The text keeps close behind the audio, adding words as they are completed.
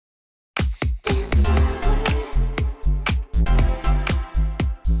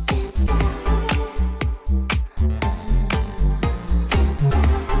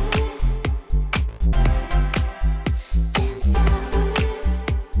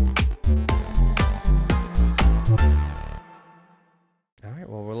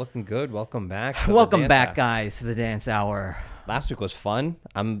I'm good. Welcome back. To Welcome the back, Dance guys, to the dance hour. Hour. Last week was fun.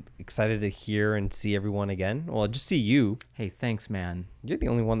 I'm excited to hear and see everyone again. Well, just see you. Hey, thanks, man. You're the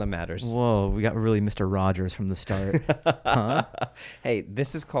only one that matters. Whoa, we got really Mr. Rogers from the start. Huh? Hey,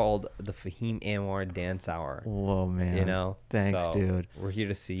 this is called the Fahim Anwar Dance Hour. Whoa, man. You know? Thanks, So, dude. We're here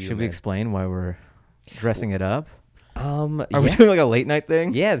to see you. Should we explain why we're dressing it up? Are we yeah. doing like a late night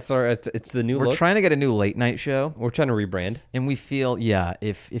thing? Yeah, it's the new We're look. trying to get a new late night show. We're trying to rebrand. And we feel, yeah,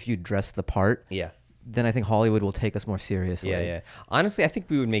 if you dress the part, Yeah. then I think Hollywood will take us more seriously. Yeah, yeah. Honestly, I think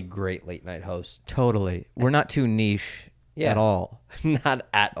we would make great late night hosts. Totally. We're not too niche Yeah. at all. Not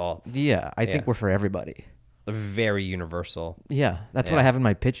at all. Yeah, I think Yeah. we're for everybody. Very universal. Yeah, that's what Yeah. I have in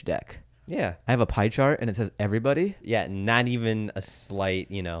my pitch deck. Yeah. I have a pie chart and it says everybody. Yeah, not even a slight,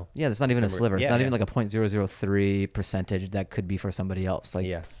 Yeah, that's not even a sliver. It's Yeah, not yeah. even like a 0.003 percentage that could be for somebody else. Like,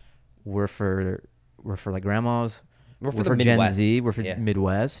 Yeah. we're for like grandmas. We're for the Gen Midwest. Z. We're for Yeah.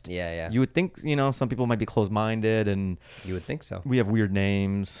 Midwest. Yeah, yeah. You would think, some people might be closed-minded, and You would think so. we have weird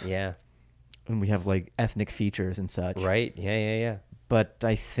names, Yeah. and we have like ethnic features and such. Right? Yeah, yeah, yeah. But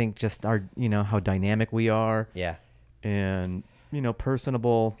I think just our, how dynamic we are, Yeah. and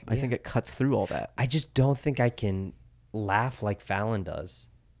personable. I Yeah. think it cuts through all that. I just don't think I can laugh like Fallon does.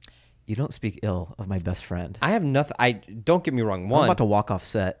 You don't speak ill of my best friend. I have nothing. Don't get me wrong. I'm One, about to walk off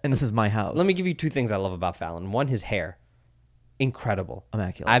set, and this is my house. let me give you two things I love about Fallon. One, his hair, incredible,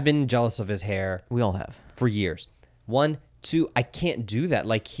 Immaculate. I've been jealous of his hair We all have. for years. One, two, I can't do that.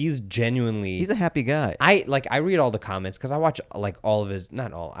 Like, he's genuinely. He's a happy guy. I read all the comments because I watch like all of his,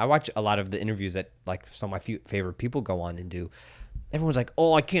 not all, I watch a lot of the interviews that like some of my favorite people go on and do. Everyone's like,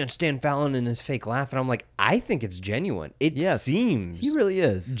 oh, I can't stand Fallon and his fake laugh. And I'm like, I think it's genuine. It Yes, seems he really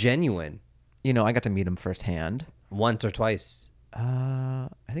is. genuine. I got to meet him firsthand. Once or twice. I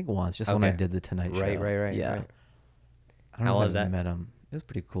think once, just when I Okay. did the Tonight Show. Right. Yeah. right. I don't How know if was I've that? met him. It was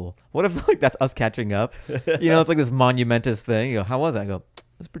pretty cool. What if like that's us catching up? It's like this monumentous thing. You go, how was it? I go, it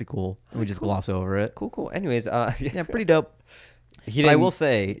was pretty cool. And we just gloss over it. Cool. Anyways, Yeah, pretty dope. he But I didn't- will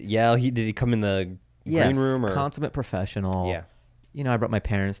say, Yeah, did he come in the yes, green room or? consummate professional. Yeah. I brought my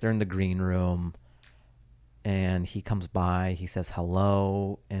parents. They're in the green room. And he comes by, he says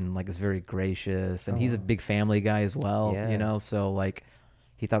hello, and like is very gracious, and he's a big family guy as well, Yeah. So like,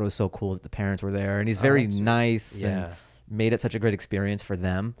 he thought it was so cool that the parents were there, and he's very that's sweet. nice Yeah. and made it such a great experience for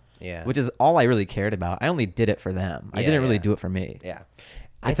them. Yeah. Which is all I really cared about. I only did it for them. I Yeah, didn't really yeah. do it for me. Yeah.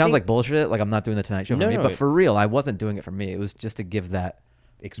 It sounds like bullshit. Like I'm not doing the Tonight Show for No, me, no, but for real, I wasn't doing it for me. It was just to give that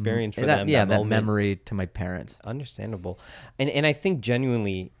experience for that, them. yeah, that moment. memory to my parents. Understandable. And I think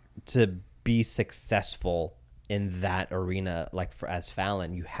genuinely to be successful in that arena, like as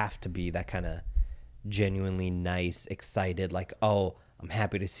Fallon, you have to be that kind of genuinely nice, excited, like, oh, I'm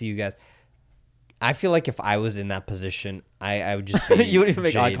happy to see you guys. I feel like if I was in that position, I would just be You wouldn't even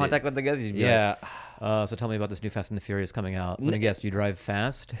make eye jaded. contact with the guys. You'd be Yeah. like, so tell me about this new Fast and the Furious coming out. Let me guess, do you drive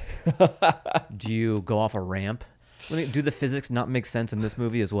fast? Do you go off a ramp? Do the physics not make sense in this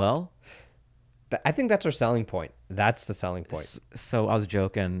movie as well? I think that's our selling point. That's the selling point. So I was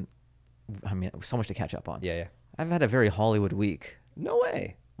joking. I mean, so much to catch up on. Yeah. I've had a very Hollywood week. No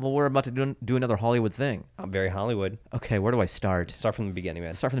way. Well, we're about to do another Hollywood thing. I'm very Hollywood. Okay, where do I start? Start from the beginning,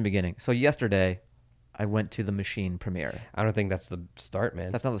 man. Start from the beginning. So yesterday, I went to the Machine premiere. I don't think that's the start,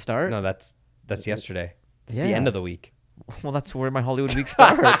 man. That's not the start? No, that's yesterday. That's the Yeah. end of the week. Well, that's where my Hollywood week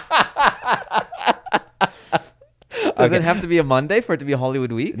starts. Does it have to be a Monday for it to be a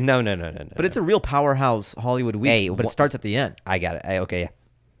Hollywood week? No. But it's a real powerhouse Hollywood week, Hey, but it starts at the end. I got it. Okay, yeah.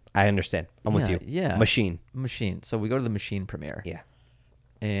 I understand. I'm with you. Yeah. Machine. So we go to the Machine premiere. Yeah.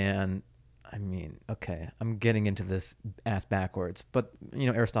 And I mean, okay, I'm getting into this ass backwards, but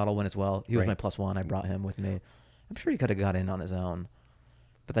Aristotle went as well. He was Right. my +1. I brought him with me. I'm sure he could have got in on his own,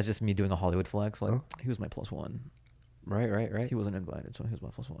 but that's just me doing a Hollywood flex. Like, he was my +1. Right. He wasn't invited, so he was my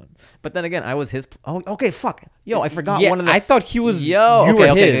 +1. But then again, I was his. Oh, okay, fuck. Yo, I forgot Yeah, one of the. I thought he was. Yo, you okay, were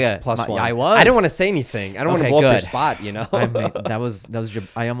okay, his yeah. +1. I was. I didn't want to say anything. I don't want to Okay, blow up your good. spot. You know. I mean, that was.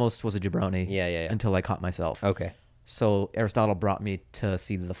 I almost was a jabroni. Yeah. Until I caught myself. Okay. So Aristotle brought me to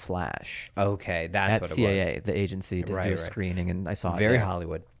see The Flash Okay, that's at what CAA, it the agency, to Right, do a right. screening, and I saw was. it Very there.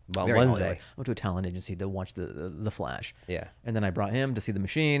 Hollywood. Well, Very Wednesday. Hollywood. I went to a talent agency to watch the Flash. Yeah. And then I brought him to see The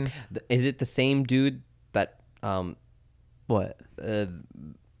Machine. Is it the same dude that What? the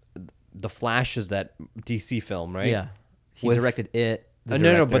Flash is that DC film, right? Yeah. He With- directed it. The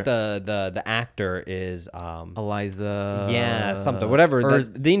No, but director- the actor is Eliza. yeah, something, whatever. or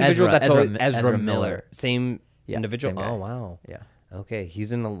The individual Ezra- that's Ezra- always Ezra Ezra Miller. Miller. Same Yeah, individual. same guy. Oh wow. Yeah. Okay,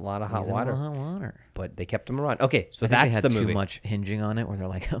 he's in a lot of hot He's in water, a lot of water. but they kept him around. Okay, so I think that's they had the too movie. much hinging on it, where they're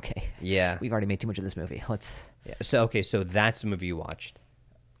like, okay, Yeah. we've already made too much of this movie. Let's. Yeah. So that's the movie you watched.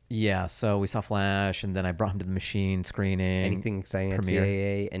 Yeah, so we saw Flash, and then I brought him to the Machine screening. Anything exciting at premiere.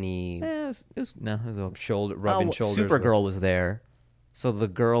 CAA? Any It was okay. rubbing shoulders? Supergirl was there. So the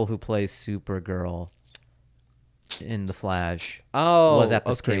girl who plays Supergirl in the Flash was at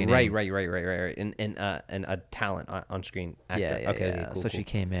the screening. Right. And a talent on screen actor. Yeah. Okay, cool, so she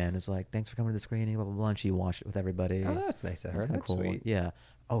came in, was like, "Thanks for coming to the screening," blah blah blah. And she watched it with everybody. Oh, that's nice of her. That's That's cool. sweet. Yeah.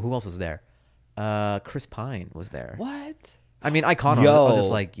 Oh, who else was there? Chris Pine was there. What? I mean, I caught him. I was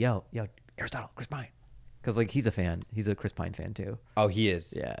just like, yo, Aristotle, Chris Pine. Because, like, he's a fan. He's a Chris Pine fan, too. Oh, he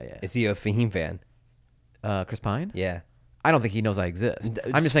is? Yeah. Is he a Fahim fan? Chris Pine? Yeah. I don't think he knows I exist.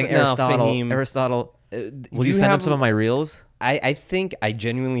 I'm just saying, No, Aristotle. Fahim, Aristotle, will you send him some of my reels? I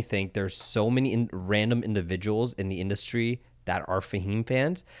genuinely think there's so many random individuals in the industry that are Fahim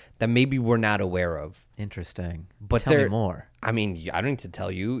fans that maybe we're not aware of. Interesting. But tell me more. I mean, I don't need to tell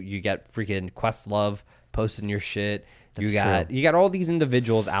you. You get freaking Questlove posting your shit. That's you got all these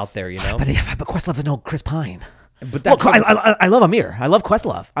individuals out there, you know. But Questlove is no Chris Pine. But I love Amir. I love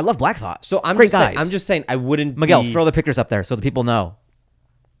Questlove. I love Black Thought. So I'm Great just saying, guys. I'm just saying I wouldn't. Miguel, throw the pictures up there so the people know.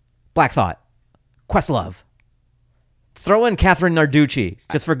 Black Thought, Questlove. Throw in Catherine Narducci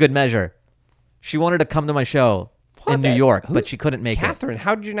just for good measure. She wanted to come to my show in New York, but she couldn't make Catherine,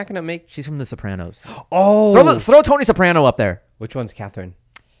 how did you not gonna make? She's from The Sopranos. Oh, Throw Tony Soprano up there. which one's Catherine?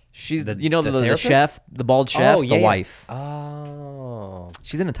 She's The the chef, the bald chef, Oh, yeah, the yeah. wife. Oh,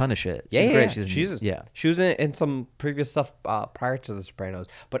 She's in a ton of shit. yeah, She's yeah. great. She was in some previous stuff prior to The Sopranos.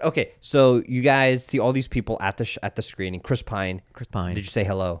 But okay, so you guys see all these people at the screening. Chris Pine. Did you say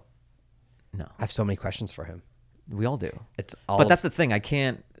hello? No, I have so many questions for him. we all do. It's all. But that's the thing. I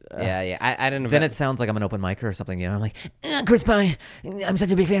can't. yeah. I don't know. Then it sounds like I'm an open micer or something. You know, I'm like, Chris Pine. I'm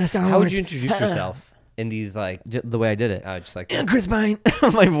such a big fan of Star Wars. How would you introduce yourself in these like? The way I did it. Just like Chris Pine.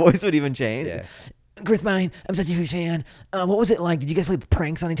 My voice would even change. Yeah. Chris Pine, I'm such a huge fan. What was it like? Did you guys play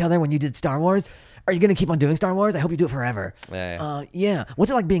pranks on each other when you did Star Wars? Are you going to keep on doing Star Wars? I hope you do it forever. Yeah. What's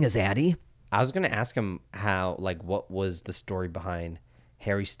it like being a zaddy? I was gonna ask him what was the story behind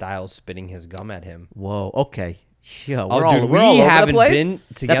Harry Styles spitting his gum at him. Whoa. Okay. Yeah. Oh, We're dude, all we over haven't the place. been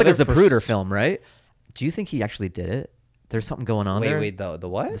together That's like a for Zapruder film, right? Do you think he actually did it? There's something going on there. Wait, the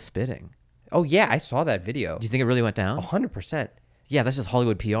what? The spitting. Oh yeah, I saw that video. Do you think it really went down? 100%. Yeah, that's just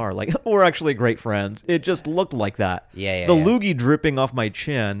Hollywood PR. Like, we're actually great friends. It just looked like that. Yeah. The loogie dripping off my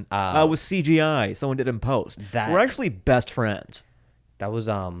chin was CGI. Someone did in post. We're actually best friends. That was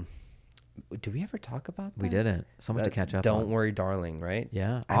Did we ever talk about that? We didn't. So much to catch up Don't on. worry, darling, right?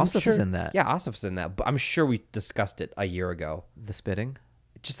 Yeah. I'm Asif is in that. Yeah, Asif's in that. But I'm sure we discussed it a year ago. The spitting?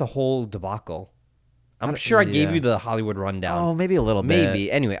 Just a whole debacle. I'm sure I gave yeah. you the Hollywood rundown. Oh, maybe a little bit.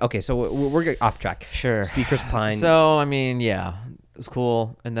 Maybe. Anyway, okay, so we're off track. Sure. See Chris Pine. So, I mean, yeah, it was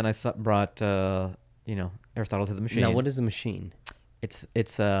cool. And then I brought, Aristotle to the Machine. Now, what is a machine? It's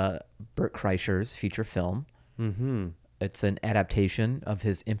Bert Kreischer's feature film. Mm-hmm. It's an adaptation of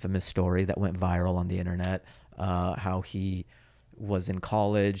his infamous story that went viral on the internet, how he was in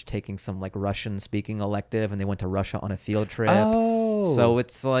college taking some like Russian speaking elective and they went to Russia on a field trip. Oh. So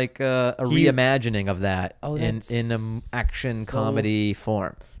it's like a reimagining of that in an action so comedy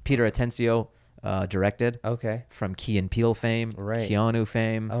form. Peter Atencio directed. Okay. From Key and Peele fame, Right. Keanu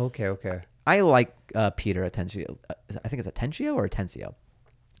fame. Okay. I like Peter Atencio. I think it's Atencio or Atencio.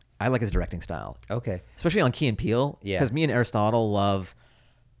 I like his directing style. Okay. Especially on Key and Peele. Yeah. Because me and Aristotle love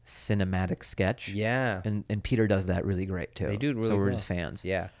cinematic sketch. Yeah. And Peter does that really great too. They do really So we're well. just fans.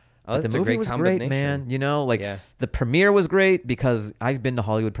 Yeah. But that's the a movie great was combination. great, man. You know, like Yeah. the premiere was great because I've been to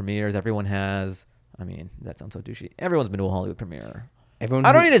Hollywood premieres. Everyone has. I mean, that sounds so douchey. Everyone's been to a Hollywood premiere. I don't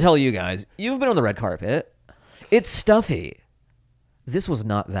need to tell you guys. You've been on the red carpet. It's stuffy. This was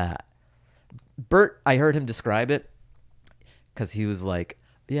not that. Bert, I heard him describe it because he was like,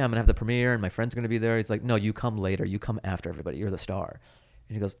 yeah, I'm going to have the premiere and my friend's going to be there. He's like, no, you come later. You come after everybody. You're the star.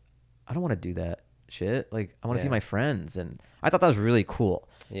 And he goes, I don't want to do that shit. Like, I want to see my friends. And I thought that was really cool.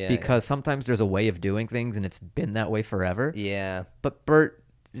 Yeah. Because sometimes there's a way of doing things and it's been that way forever. Yeah. But Bert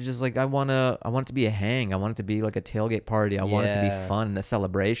is just like, I want it to be a hang. I want it to be like a tailgate party. I want it to be fun and a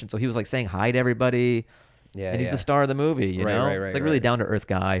celebration. So he was like saying hi to everybody. Yeah. And he's the star of the movie, you know? It's like really down to earth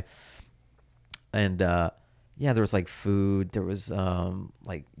guy. And yeah, there was like food. There was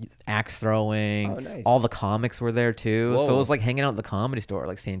like axe throwing. Oh, nice. All the comics were there too. Whoa. So it was like hanging out at the Comedy Store.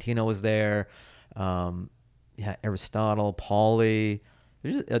 Like Santino was there. Yeah, Aristotle, Pauly.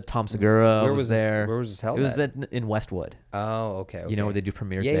 Tom Segura was there. Where was this held It was at? in Westwood. Oh, okay. You know where they do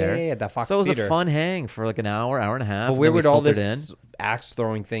premieres Yeah, there? yeah, that Fox So it was Theater. a fun hang for like an hour and a half. But and where then we would all filtered this axe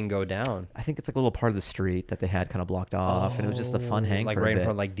throwing thing go down? I think it's like a little part of the street that they had kind of blocked off, and it was just a fun hang like for right a bit. in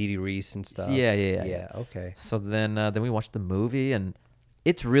front of like Dee Dee Reese and stuff. Yeah. Yeah, okay. So then we watched the movie, and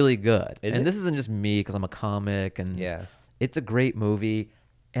It's really good. Is and it? this isn't just me because I'm a comic, and Yeah. it's a great movie.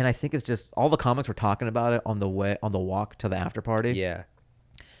 And I think it's just all the comics were talking about it on the walk to the after party. Yeah.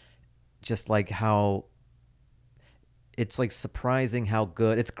 Just like how it's like surprising how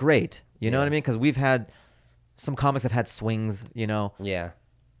good. It's great. You know what I mean? Because we've had some comics have had swings, you know. Yeah.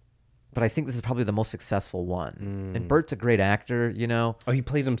 But I think this is probably the most successful one. And Bert's a great actor, you know. Oh, he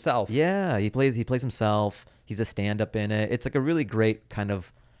plays himself. Yeah, he plays himself. He's a stand-up in it. It's like a really great kind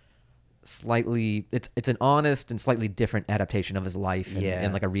of slightly. It's an honest and slightly different adaptation of his life,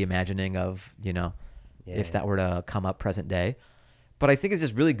 and like a reimagining of, you know, if that were to come up present day. But I think it's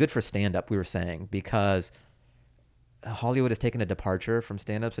just really good for stand-up. We were saying, because Hollywood has taken a departure from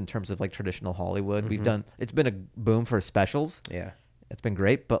stand-ups in terms of like traditional Hollywood. It's been a boom for specials. Yeah. It's been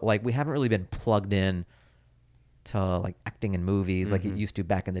great, but like we haven't really been plugged in to like acting in movies like it used to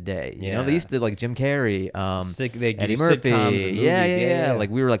back in the day. You know, they used to like Jim Carrey, Eddie Murphy. Yeah. Like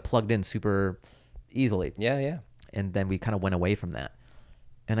we were like plugged in super easily. Yeah, yeah. And then we kind of went away from that.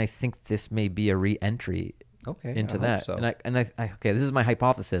 And I think this may be a re-entry into that. So. And I okay, this is my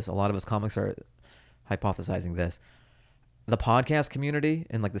hypothesis. A lot of us comics are hypothesizing this. The podcast community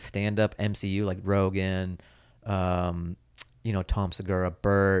and like the stand-up MCU, like Rogan, you know, Tom Segura,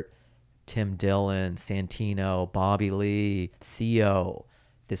 Bert, Tim Dillon, Santino, Bobby Lee, Theo.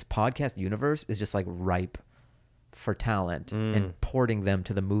 This podcast universe is just like ripe for talent and porting them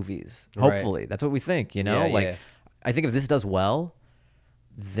to the movies. Hopefully. That's what we think, you know? I think if this does well,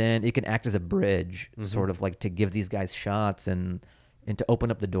 then it can act as a bridge, sort of like to give these guys shots and to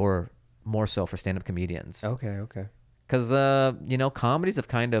open up the door more so for stand-up comedians. Okay. Because, you know, comedies have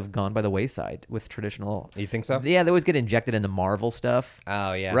kind of gone by the wayside with traditional. You think so? Yeah, they always get injected into Marvel stuff.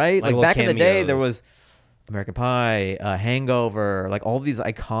 Oh, yeah. Right? Like back in the day, cameos. there was American Pie, Hangover, like all these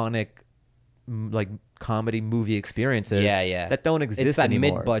iconic like comedy movie experiences that don't exist it's that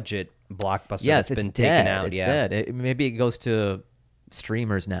anymore. mid-budget blockbuster Yes, that's been it's taken dead. out. It's dead. Maybe it goes to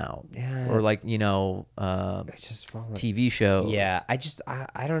streamers now. Yeah. Or like, you know, It's just falling. TV shows. Yeah,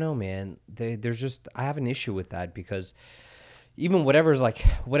 I don't know, man. There's just I have an issue with that because even whatever's a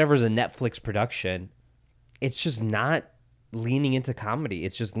Netflix production, it's just not leaning into comedy.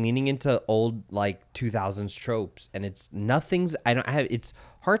 It's just leaning into old like 2000s tropes, and it's it's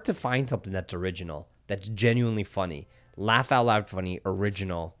hard to find something that's original, that's genuinely funny, laugh out loud funny,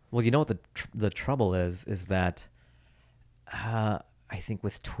 original. Well, you know what the trouble is that I think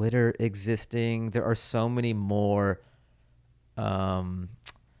with Twitter existing, there are so many more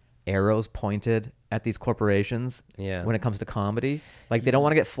arrows pointed at these corporations when it comes to comedy. Like they don't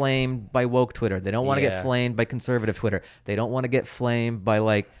want to get flamed by woke Twitter. They don't want to get flamed by conservative Twitter. They don't want to get flamed by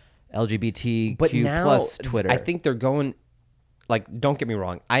like LGBTQ plus Twitter. I think they're going, like, don't get me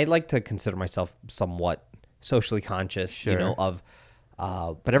wrong. I like to consider myself somewhat socially conscious, you know, of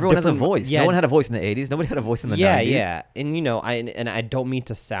but everyone has a voice. No one had a voice in the 80s. Nobody had a voice in the 90s. Yeah. And you know, I don't mean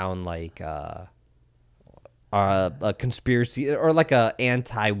to sound like a conspiracy or like a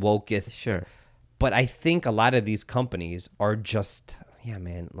anti-wokeist. Sure. But I think a lot of these companies are just,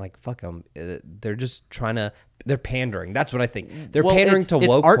 like, fuck them. They're just they're pandering. That's what I think. They're pandering to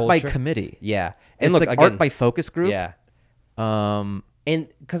woke art culture. by committee. Yeah. And And it's look, like again, art by focus group. Yeah. And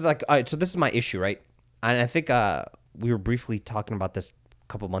because like, all right, so this is my issue, right? And I think we were briefly talking about this a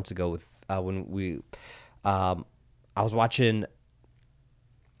couple months ago with when I was watching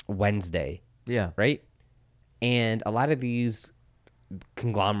Wednesday. Yeah. Right. And a lot of these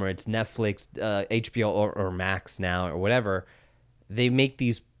conglomerates, Netflix, HBO or Max now or whatever, they make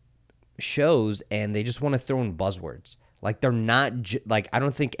these shows and they just want to throw in buzzwords. Like they're not like, I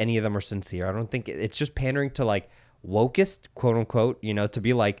don't think any of them are sincere. I don't think it's just pandering to like wokest, quote unquote, you know, to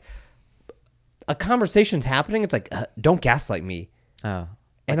be like a conversation's happening. It's like, don't gaslight me. Oh,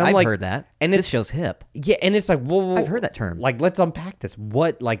 and I've like, heard that. And this show's hip. Yeah. And it's like, whoa, I've heard that term. Like, let's unpack this.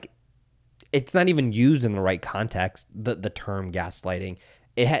 What, like, it's not even used in the right context. The term gaslighting.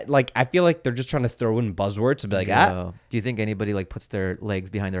 I feel like they're just trying to throw in buzzwords to be like, Do you think anybody like puts their legs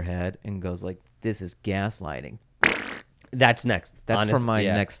behind their head and goes like, "This is gaslighting"? That's next. That's for my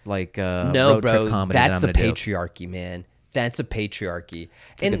next like no, road bro. trip comedy. That's that a patriarchy, man. That's a patriarchy,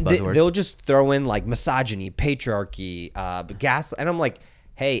 and good buzzword. they'll just throw in like misogyny, patriarchy, gas. And I'm like,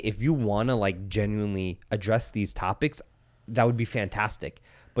 hey, if you want to like genuinely address these topics, that would be fantastic.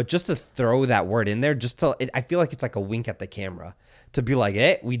 But just to throw that word in there, I feel like it's like a wink at the camera to be like,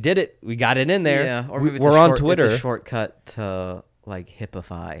 hey, we did it. We got it in there. Yeah, or we're on Twitter. It's a shortcut to like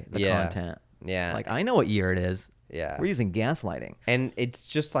hipify the content. Yeah. Like I know what year it is. Yeah. We're using gaslighting. And it's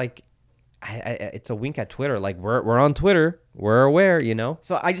just like, it's a wink at Twitter. Like we're on Twitter. We're aware, you know?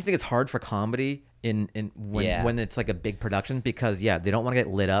 So I just think it's hard for comedy when it's like a big production, because they don't want to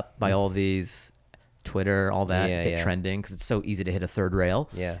get lit up by all these Twitter, all that, get trending, because it's so easy to hit a third rail.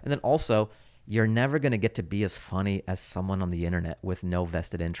 Yeah. And then also, you're never going to get to be as funny as someone on the internet with no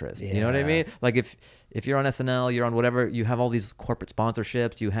vested interest. You know what I mean? Like if you're on SNL, you're on whatever, you have all these corporate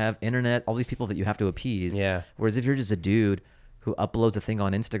sponsorships, you have internet, all these people that you have to appease. Yeah. Whereas if you're just a dude who uploads a thing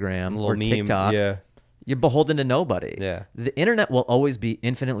on Instagram or meme, TikTok, you're beholden to nobody. Yeah. The internet will always be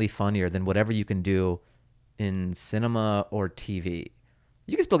infinitely funnier than whatever you can do in cinema or TV.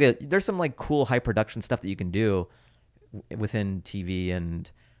 You can still there's some like cool high production stuff that you can do within TV and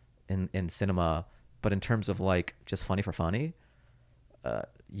in cinema, but in terms of like just funny for funny,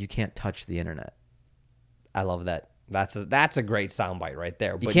 you can't touch the internet. I love that. That's a great soundbite right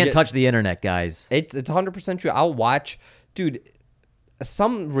there. You can't touch the internet, guys. It's 100% true. I'll watch, dude.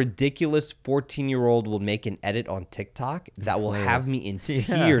 Some ridiculous 14-year-old will make an edit on TikTok that will have me in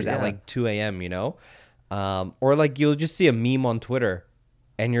tears at like 2 a.m. You know, or like you'll just see a meme on Twitter,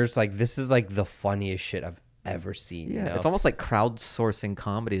 and you're just like, this is like the funniest shit I've ever seen. Yeah, you know? it's almost like crowdsourcing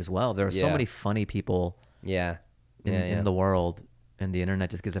comedy as well. There are so many funny people in the world, and the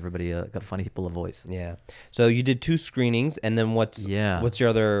internet just gives everybody got funny people a voice. Yeah. So you did 2 screenings, and then what's your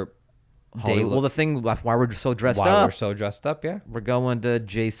other day? Well, the thing why we're so dressed up. Why we're so dressed up, we're going to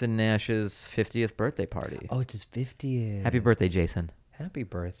Jason Nash's 50th birthday party. Oh, it's his 50th. Happy birthday, Jason. Happy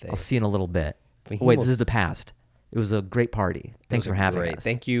birthday. I'll see you in a little bit. Wait, this is the past. It was a great party. Thanks for having us.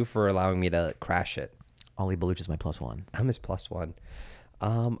 Thank you for allowing me to crash it. Ollie Baluch is my +1. I'm his +1.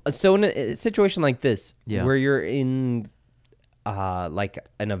 So in a situation like this, where you're in like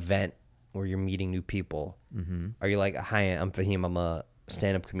an event where you're meeting new people, are you like, hi, I'm Fahim, I'm a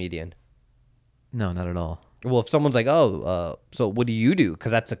stand-up comedian? No, not at all. Well, if someone's like, oh, so what do you do?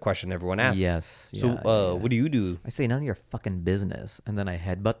 Because that's a question everyone asks. Yes. So what do you do? I say, none of your fucking business. And then I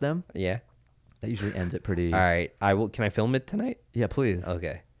headbutt them. Yeah. That usually ends it pretty. All right. Can I film it tonight? Yeah, please.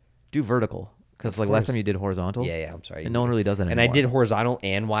 Okay. Do vertical. Because like last time you did horizontal. Yeah, I'm sorry. And no one really does that anymore. And I did horizontal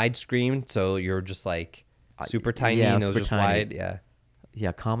and widescreen, so you're just like super tiny and it was just wide. Yeah.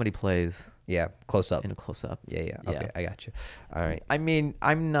 Yeah, comedy plays. Yeah, close up. In a close up. Yeah. Okay, I got you. All right. I mean,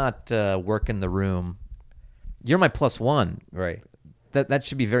 I'm not working the room. You're my +1. Right. That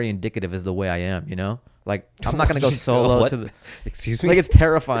should be very indicative as the way I am, you know? Like, I'm not going to go solo to the... Excuse me? Like, it's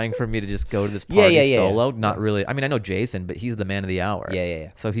terrifying for me to just go to this party solo. Not really. I mean, I know Jason, but he's the man of the hour.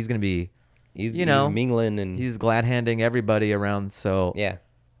 Yeah. So he's going to be... He's mingling and... He's glad-handing everybody around, so... Yeah.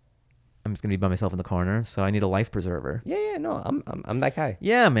 I'm just going to be by myself in the corner, so I need a life preserver. Yeah, no, I'm that guy.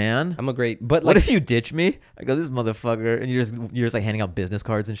 Yeah, man. I'm a great... But what if you ditch me? I go, this motherfucker, and you're just like handing out business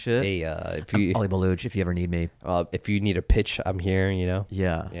cards and shit. Hey, I'm Ollie Baluch, if you ever need me. If you need a pitch, I'm here, you know?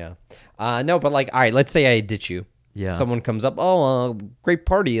 Yeah. No, but like, all right, let's say I ditch you. Yeah. Someone comes up, great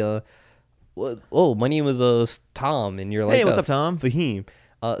party. My name is Tom, and you're like, hey, what's up, Tom? Fahim.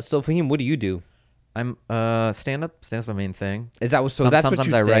 So Fahim, what do you do? I'm stand-up. Stand-up's my main thing. Is that what? So that's what you say.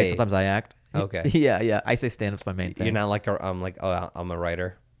 Sometimes I write, sometimes I act. Okay. Yeah. I say stand-up's my main thing. You're not like I'm a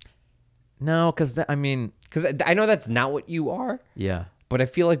writer. No, because I know that's not what you are. Yeah. But I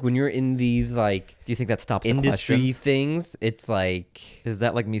feel like when you're in these like, do you think that stops industry things? It's like, is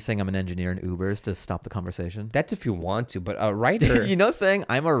that like me saying I'm an engineer in Ubers to stop the conversation? That's if you want to, but a writer. Saying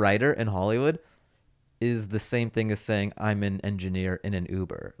I'm a writer in Hollywood is the same thing as saying I'm an engineer in an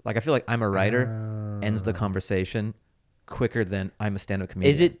Uber. Like, I feel like I'm a writer ends the conversation quicker than I'm a stand-up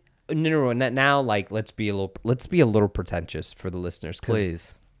comedian. Is it? No. Now, like, let's be a little pretentious for the listeners.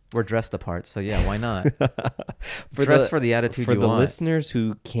 Please. We're dressed apart, so yeah, why not? Dress for the attitude you want. For the listeners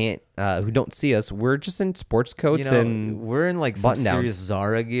who can't, who don't see us, we're just in sports coats and we're in like some serious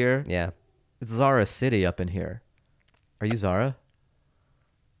Zara gear. Yeah, it's Zara City up in here. Are you Zara?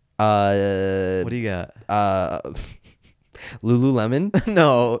 What do you got? Lululemon?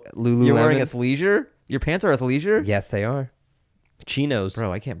 No, Lululemon. You're wearing athleisure? Your pants are athleisure? Yes, they are. Chinos.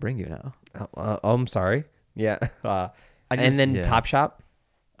 Bro, I can't bring you now. I'm sorry. Yeah. And then Topshop.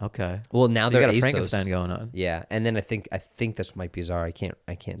 Okay. Well, now so you got a Frankenstein going on. Yeah, and then I think this might be Zara.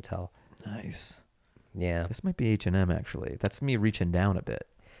 I can't tell. Nice. Yeah. This might be H&M actually. That's me reaching down a bit.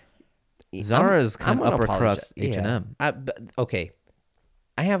 Zara is kind of upper crust H&M. Okay.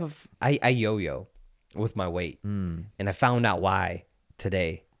 I yo-yo with my weight, and I found out why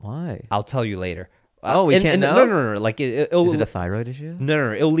today. Why? I'll tell you later. We can't know? No. Like, is it a thyroid issue?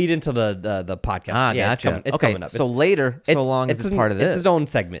 No. It'll lead into the podcast. Yeah, gotcha. It's coming up. So later, so long as it's part of this. It's its own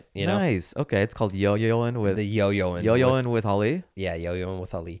segment, you know? Nice. Okay, it's called Yo-Yoing with... The Yo-Yoing. Yo-Yoing with Ali? Yeah, Yo-Yoing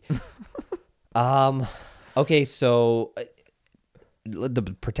with Ali. Okay, so... the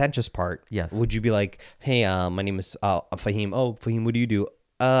pretentious part. Yes. Would you be like, hey, my name is Fahim. Oh, Fahim, what do you do?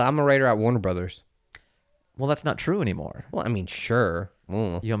 I'm a writer at Warner Brothers. Well, that's not true anymore. Well, I mean, sure. You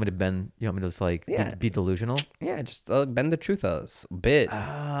want me to bend? You want me to just like be delusional? Yeah, just bend the truth a bit.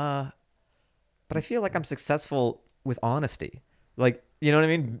 But I feel like I'm successful with honesty. Like, you know what I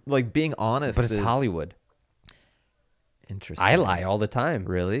mean? Like being honest. But it's Hollywood. Interesting. I lie all the time.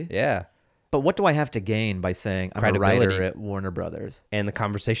 Really? Yeah. But what do I have to gain by saying I'm a writer at Warner Brothers? And the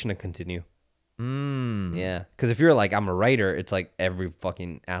conversation to continue. Mm. Yeah. Because if you're like, I'm a writer, it's like every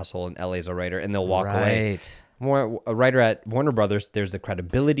fucking asshole in LA is a writer, and they'll walk away. A writer at Warner Brothers, there's the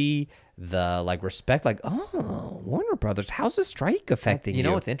credibility, the like respect, like, oh, Warner Brothers, how's the strike affecting you? You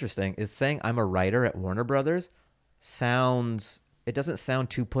know what's interesting is saying I'm a writer at Warner Brothers it doesn't sound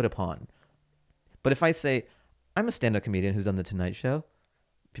too put upon. But if I say I'm a stand-up comedian who's done the Tonight Show,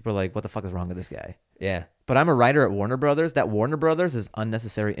 people are like, what the fuck is wrong with this guy? Yeah. But I'm a writer at Warner Brothers. That Warner Brothers is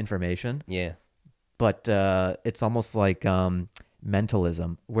unnecessary information. Yeah. But it's almost like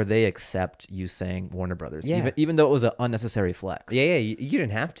mentalism, where they accept you saying Warner Brothers, even though it was an unnecessary flex. Yeah, you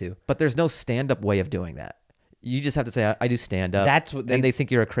didn't have to. But there's no stand-up way of doing that. You just have to say, I do stand-up. That's what and they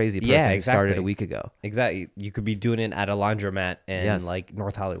think you're a crazy person who started a week ago. Exactly. You could be doing it at a laundromat in like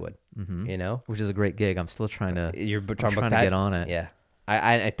North Hollywood, you know? Which is a great gig. I'm still trying to trying to get on it. Yeah.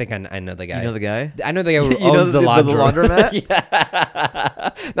 I think I know the guy. You know the guy? I know the guy who owns the laundromat? Yeah.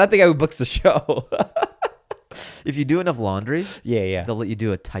 Not the guy who books the show. If you do enough laundry, they'll let you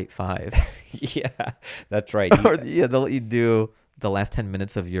do a tight 5. Yeah, that's right. Or they'll let you do the last 10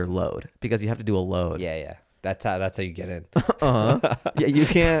 minutes of your load because you have to do a load. Yeah. That's how you get in. Yeah, you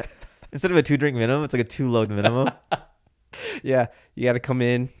can't. Instead of a 2-drink minimum, it's like a 2-load minimum. Yeah, you got to come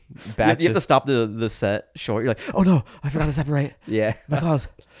in. You have to stop the set short. You're like, oh no, I forgot to separate. Yeah, my clothes.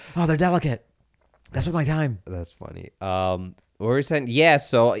 Oh, they're delicate. That's with my time. That's funny. What were we saying? Yeah,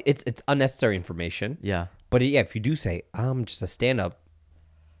 so it's unnecessary information. Yeah, but yeah, if you do say I'm just a stand-up,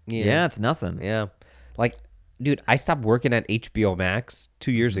 yeah, it's nothing. Yeah, like, dude, I stopped working at HBO Max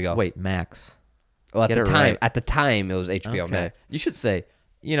 2 years ago. Wait, Max? Well, at the time, it was HBO Max. You should say,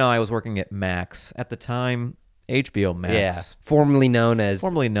 I was working at Max at the time. HBO Max. Yeah, formerly known as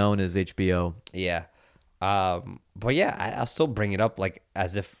HBO. Yeah, but yeah, I'll still bring it up like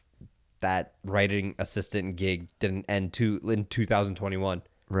as if that writing assistant gig didn't end in 2021.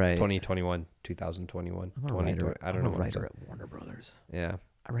 Right. 2021, 2021. I'm a writer. I don't know. I'm a writer at Warner Brothers. Yeah.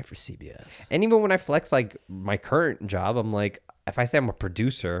 I write for CBS. And even when I flex like my current job, I'm like, if I say I'm a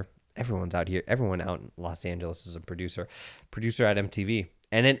producer, everyone out in Los Angeles is a producer at MTV.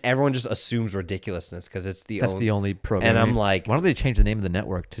 And then everyone just assumes ridiculousness because it's the only program. And I'm like, why don't they change the name of the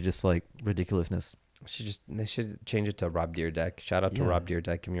network to just like ridiculousness? They should change it to Rob Dyrdek. Shout out to Rob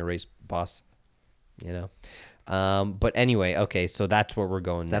Dyrdek. Give me a race, boss. But anyway, okay, so that's where we're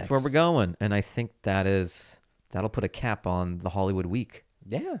going. That's where we're going, and I think that'll put a cap on the Hollywood week.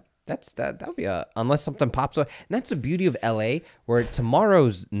 Yeah, that'll be unless something pops up. And that's the beauty of LA, where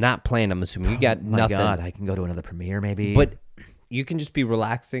tomorrow's not planned. I'm assuming you got nothing. My God, I can go to another premiere maybe. But you can just be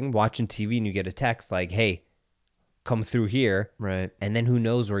relaxing, watching TV, and you get a text like, "Hey, come through here." Right. And then who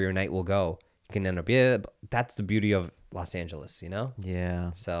knows where your night will go? You can end up. That's the beauty of Los Angeles,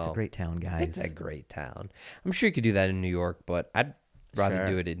 Yeah. So it's a great town, guys. It's a great town. I'm sure you could do that in New York, but I'd rather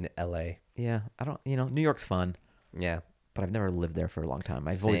do it in LA. Yeah, I don't. New York's fun. Yeah. But I've never lived there for a long time.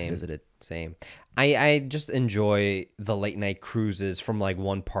 I've always visited. Same. I just enjoy the late night cruises from like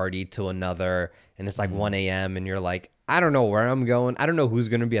one party to another. And it's like 1 a.m. and you're like, I don't know where I'm going. I don't know who's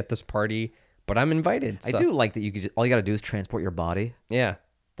going to be at this party, but I'm invited. So. I do like that all you got to do is transport your body. Yeah.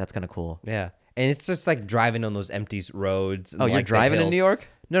 That's kind of cool. Yeah. And it's just like driving on those empty roads. Oh, you're driving in New York?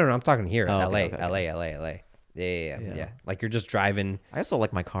 No, I'm talking here in LA. Okay. LA. Yeah. Like you're just driving. I also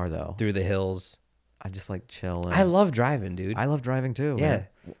like my car though. Through the hills. I just like chilling. I love driving, dude. I love driving too. Yeah.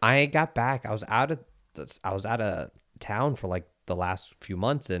 Man. I got back. I was out of town for like the last few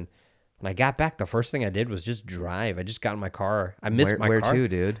months, and when I got back, the first thing I did was just drive. I just got in my car. I missed my car. Where to,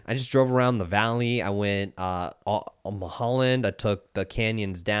 dude? I just drove around the valley. I went on Mulholland. I took the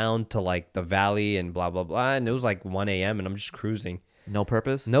canyons down to like the valley and blah blah blah. And it was like 1 a.m. and I'm just cruising. No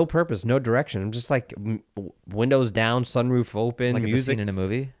purpose? No purpose. No direction. I'm just like windows down, sunroof open, like music. It's a scene in a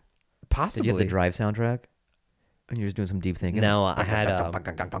movie. Possibly. Did you have the Drive soundtrack? And you're just doing some deep thinking? No, I had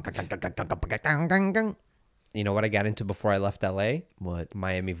you know what I got into before I left LA? What?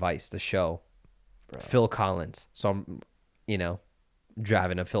 Miami Vice, the show. Bro. Phil Collins. So I'm,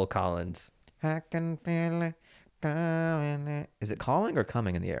 driving to Phil Collins. I can feel it going. Is it calling or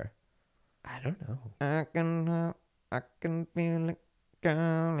coming in the air? I don't know. I can feel it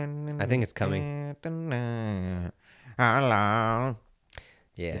going. I think it's coming. Hello.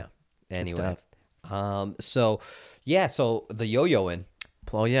 Yeah. Anyway. So the yo-yoing.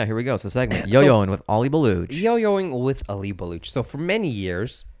 Oh, yeah, here we go. It's a segment. Yo-yoing with Ali Baluch. Yo-yoing with Ali Baluch. So for many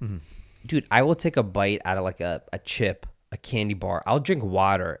years, dude, I will take a bite out of like a chip, a candy bar. I'll drink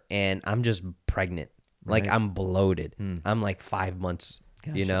water, and I'm just pregnant. Like, I'm bloated. I'm like 5 months,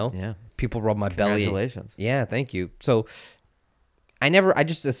 you know? Yeah. People rub my belly. Congratulations. Yeah, thank you. So I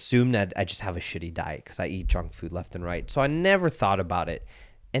just assumed that I just have a shitty diet because I eat junk food left and right. So I never thought about it.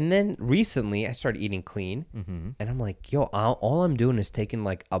 And then recently I started eating clean, and I'm like, yo, all I'm doing is taking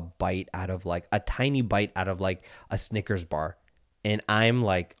like a bite out of like a tiny bite out of like a Snickers bar, and I'm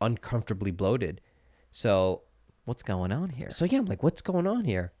like uncomfortably bloated. So what's going on here? So yeah, I'm like, what's going on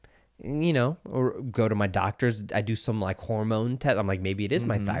here? You know, or go to my doctors. I do some like hormone test. I'm like, maybe it is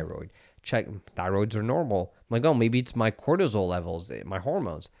my thyroid. Check, thyroids are normal. I'm like, oh, maybe it's my cortisol levels, my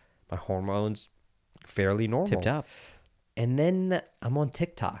hormones. My hormones fairly normal. Tip top. And then I'm on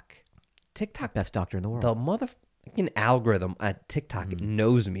TikTok. Best doctor in the world. The motherfucking algorithm at TikTok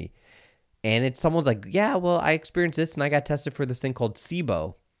knows me. And it's someone's like, yeah, well, I experienced this and I got tested for this thing called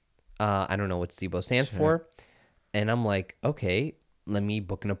SIBO. I don't know what SIBO stands for. And I'm like, okay, let me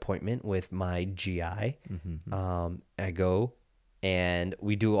book an appointment with my GI. I go and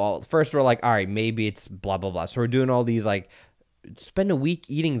we do all, first we're like, all right, maybe it's blah, blah, blah. So we're doing all these like, spend a week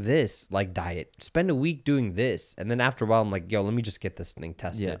eating this like diet, spend a week doing this, and then after a while I'm like, yo, let me just get this thing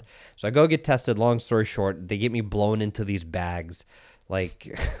tested. So I go get tested. Long story short, they get me blown into these bags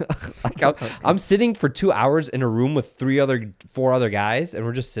like I'm sitting for 2 hours in a room with 4 other guys, and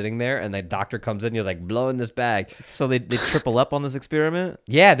we're just sitting there, and the doctor comes in and he's like, blow in this bag. So they triple up on this experiment.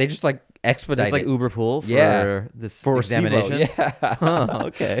 Yeah, they just like expedite it's like it. Uber pool for this examination. SIBO, yeah. Huh,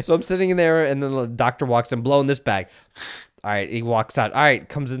 okay. So I'm sitting in there, and then the doctor walks in, blow in this bag. All right, he walks out. All right,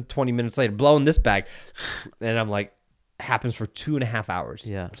 comes in 20 minutes later, blowing this bag. And I'm like, happens for 2.5 hours.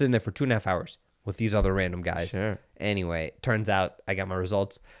 Yeah. I'm sitting there for 2.5 hours with these other random guys. Sure. Anyway, turns out I got my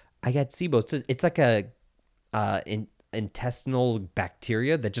results. I got SIBO. It's like a intestinal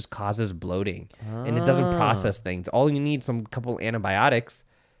bacteria that just causes bloating. And it doesn't process things. All you need is couple antibiotics.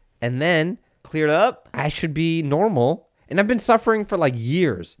 And then Cleared up? I should be normal. And I've been suffering for like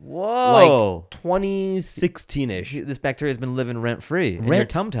years. Whoa. Like 2016-ish. This bacteria has been living rent-free in your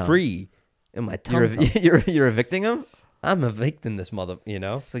tum-tum. Free in my tum-tum. You're evicting him? I'm evicting this mother, you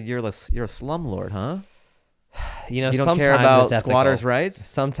know? So you're a slumlord, huh? You know, you don't sometimes care about it's squatters' ethical. rights?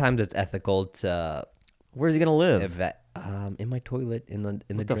 Sometimes it's ethical to... Where's he going to live? In my toilet, in the What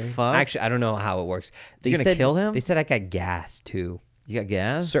drain. the fuck? Actually, I don't know how it works. You gonna kill him? They said I got gas, too. You got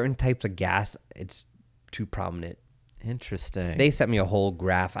gas? Certain types of gas, it's too prominent. Interesting. They sent me a whole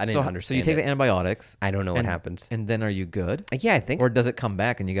graph. I didn't understand. So you take the antibiotics. I don't know what happens. And then are you good? Yeah, I think. Or does it come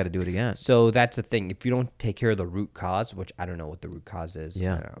back and you got to do it again? So that's the thing. If you don't take care of the root cause, which I don't know what the root cause is.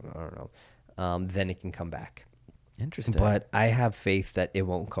 Yeah. I don't know. Then it can come back. Interesting. But I have faith that it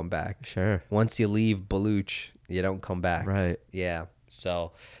won't come back. Sure. Once you leave Baluch, you don't come back. Right. Yeah.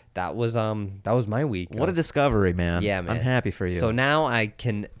 So that was my week. What a discovery, man. Yeah, man. I'm happy for you. So now I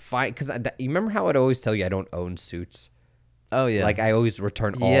can find, because you remember how I'd always tell you I don't own suits? Oh, yeah. Like I always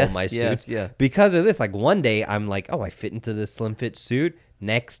return all my suits. Yeah. Because of this, like one day I'm like, oh, I fit into this slim fit suit.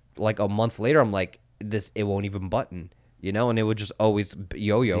 Next, like a month later, I'm like, it won't even button, you know, and it would just always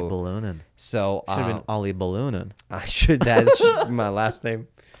yo-yo. Balloonin'. So should have been Ali Balloonin'. I should, that should be my last name.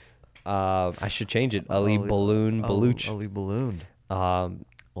 I should change it. Ali Balloon Baluch. Ali Ballooned.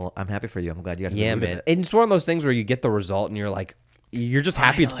 Well, I'm happy for you. I'm glad you got to Yeah, man. And it's one of those things where you get the result and you're like, you're just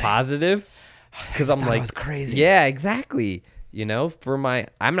happy it's positive. Because I'm like, that was crazy. Yeah, exactly. You know,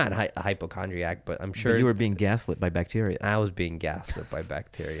 I'm not a hypochondriac, but I'm sure you were being gaslit by bacteria. I was being gaslit by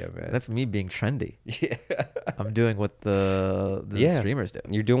bacteria, man. That's me being trendy. Yeah. I'm doing what the streamers do.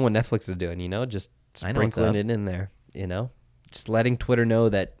 You're doing what Netflix is doing, you know, just sprinkling it in there, you know, just letting Twitter know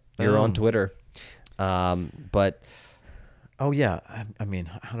that you're on Twitter. But oh yeah, I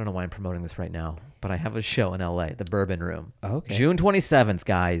mean, I don't know why I'm promoting this right now, but I have a show in LA, the Bourbon Room. Okay. June 27th,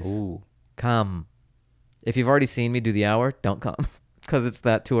 guys. Ooh. Come. If you've already seen me do the hour, don't come, because it's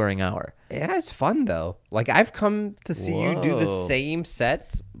that touring hour. Yeah, it's fun though. Like I've come to see you do the same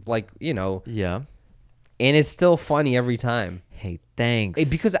set, like, you know. Yeah. And it's still funny every time. Hey, thanks. Hey,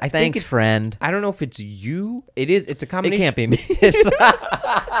 because I think it's, friend. I don't know if it's you. It's a combination. It can't be me.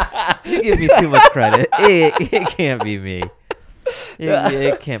 You give me too much credit. It can't be me.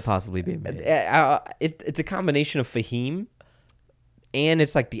 It can't possibly be me. It's a combination of Fahim, and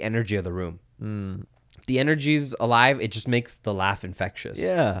it's like the energy of the room. The energy's alive. It just makes the laugh infectious.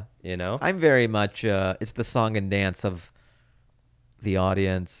 Yeah. You know? I'm very much, it's the song and dance of the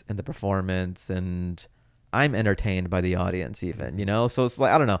audience and the performance, and I'm entertained by the audience even, you know? So it's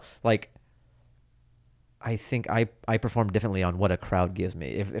like, I don't know, like, I think I perform differently on what a crowd gives me.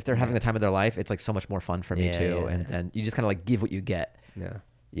 If they're having the time of their life, it's like so much more fun for me too. And then you just kind of like give what you get. Yeah.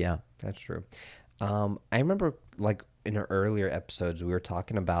 Yeah. That's true. I remember like in our earlier episodes, we were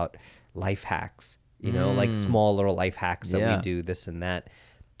talking about life hacks, you know, like small little life hacks that we do, this and that.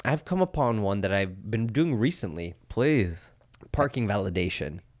 I've come upon one that I've been doing recently. Please. Parking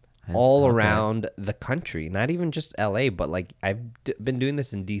validation. All around the country, not even just LA, but like I've been doing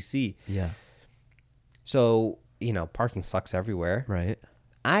this in DC. Yeah. So, you know, parking sucks everywhere. Right.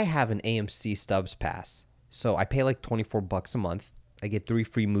 I have an AMC Stubs pass. So I pay like $24 a month. I get 3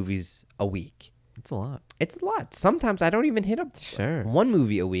 free movies a week. It's a lot. It's a lot. Sometimes I don't even hit up one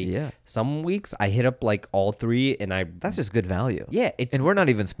movie a week. Yeah. Some weeks I hit up like all 3 and that's just good value. Yeah. And we're not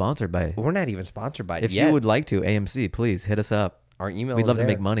even sponsored by it. We're not even sponsored by it. If you would like to, AMC, please hit us up. Our email We'd love there.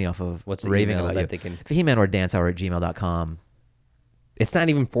 to make money off of What's the raving email about that you. they can... fahimanwardancehour@gmail.com. It's not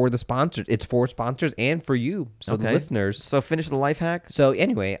even for the sponsors. It's for sponsors and for you. So the listeners. So finish the life hack. So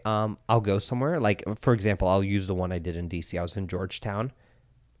anyway, I'll go somewhere. Like, for example, I'll use the one I did in DC. I was in Georgetown.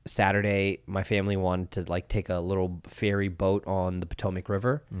 Saturday, my family wanted to like take a little ferry boat on the Potomac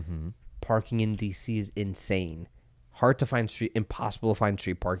River. Parking in DC is insane. Hard to find impossible to find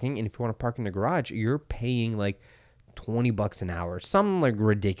street parking. And if you want to park in the garage, you're paying like $20 an hour, some like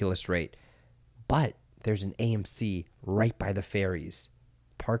ridiculous rate. But there's an AMC right by the ferries.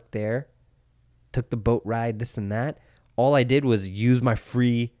 Parked there, took the boat ride, this and that. All I did was use my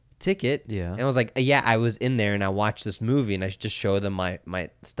free ticket. Yeah. And I was like, yeah, I was in there and I watched this movie and I should just show them my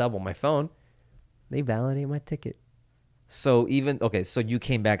stub on my phone. They validate my ticket. So so you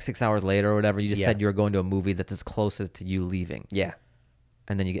came back 6 hours later or whatever. You just said you were going to a movie that's as closest to you leaving. Yeah.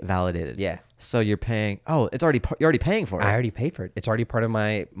 And then you get validated. Yeah. So you're paying. Oh, you're already paying for it. I already paid for it. It's already part of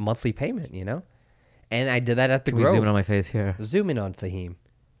my monthly payment, you know? And I did that at the Can we Grove. zoom in on my face here? Zoom in on Fahim.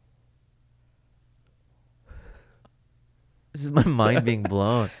 This is my mind being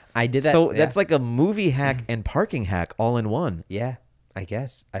blown. I did that. So that's like a movie hack and parking hack all in one. Yeah, I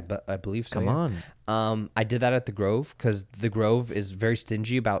guess. I believe so. Come on. I did that at the Grove because the Grove is very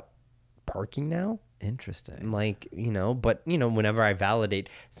stingy about parking now. Interesting. Like, you know, but, you know, whenever I validate,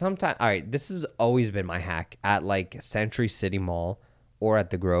 sometimes, all right, this has always been my hack at like Century City Mall or at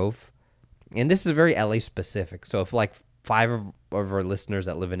the Grove. And this is very LA specific. So if like 5 of our listeners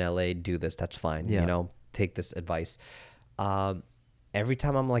that live in LA do this, that's fine. Yeah. You know, take this advice. Every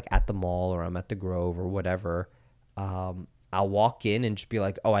time I'm like at the mall or I'm at the Grove or whatever, I'll walk in and just be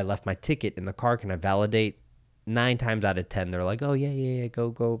like, oh, I left my ticket in the car. Can I validate? 9 times out of 10, they're like, oh, yeah,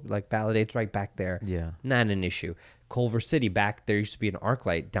 go. Like, validate's right back there. Yeah. Not an issue. Culver City, back there used to be an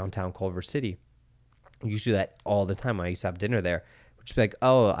ArcLight downtown Culver City. I used to do that all the time when I used to have dinner there. Just be like,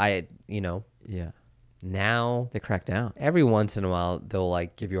 oh, Yeah. Now They crack down. every once in a while they'll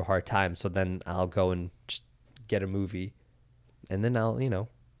like give you a hard time. So then I'll go and just get a movie, and then I'll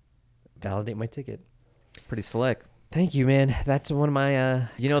validate my ticket. Pretty slick. Thank you, man. That's one of my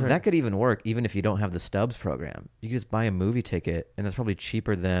that could even work even if you don't have the Stubs program. You could just buy a movie ticket, and that's probably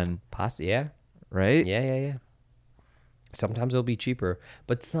cheaper than yeah. right. Yeah. Sometimes it'll be cheaper,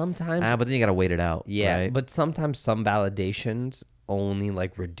 but sometimes But then you gotta wait it out. yeah. right? But sometimes some validations only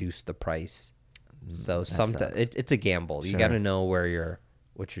like reduce the price. So sometimes it's a gamble. You Sure. got to know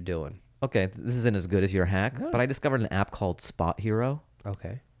what you're doing. Okay, this isn't as good as your hack, but I discovered an app called Spot Hero.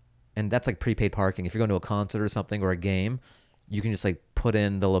 Okay. And that's like prepaid parking. If you're going to a concert or something or a game, you can just like put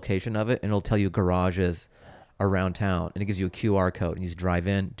in the location of it and it'll tell you garages around town. And it gives you a QR code and you just drive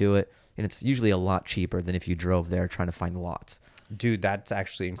in, do it. And it's usually a lot cheaper than if you drove there trying to find lots. Dude, that's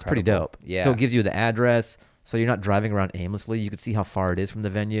actually incredible. It's pretty dope. Yeah. So it gives you the address. So you're not driving around aimlessly. You can see how far it is from the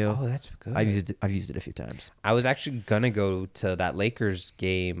venue. Oh, that's good. I've used it a few times. I was actually gonna go to that Lakers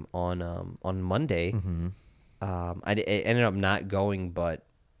game on Monday. Mm-hmm. I ended up not going, but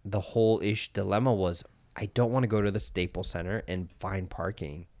the whole dilemma was I don't want to go to the Staples Center and find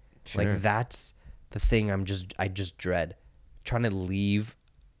parking. Sure. Like that's the thing I just dread. Trying to leave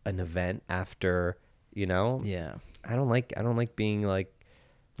an event after, Yeah. I don't like being like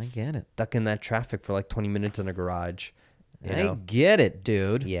I get it. stuck in that traffic for like 20 minutes in a garage. I get it,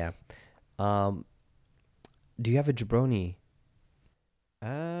 dude. Yeah. Do you have a jabroni?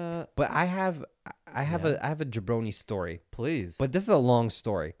 But I have a jabroni story. Please. But this is a long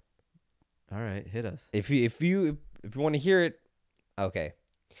story. All right, hit us. If you want to hear it, okay.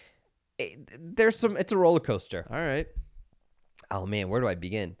 It's a roller coaster. All right. Oh man, where do I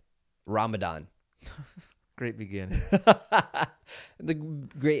begin? Ramadan. Great beginning.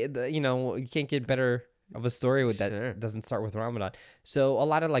 You can't get better of a story with that. Sure. Doesn't start with Ramadan. So a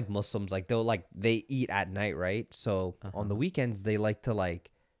lot of like Muslims, like they eat at night, right? So on the weekends they like to like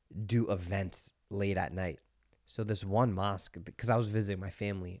do events late at night. So this one mosque, because I was visiting my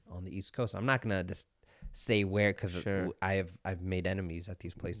family on the East Coast. I'm not gonna just say where, because I've made enemies at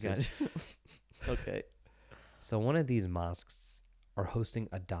these places. Okay. So one of these mosques are hosting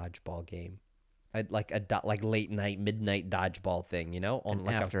a dodgeball game, like late night, midnight dodgeball thing, you know, on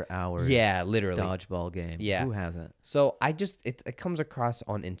like after hours. Yeah, literally dodgeball game. Yeah, who hasn't? So it comes across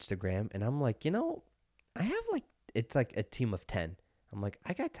on Instagram, and I'm like, you know, I have like it's like a team of 10. I'm like,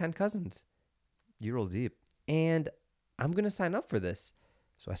 I got 10 cousins. You roll deep. And I'm going to sign up for this.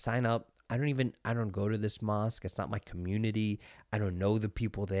 So I sign up. I don't go to this mosque. It's not my community. I don't know the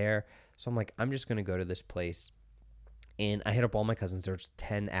people there. So I'm like, I'm just going to go to this place. And I hit up all my cousins. There's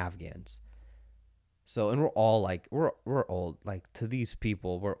 10 Afghans. So, and we're all like, we're old. Like, to these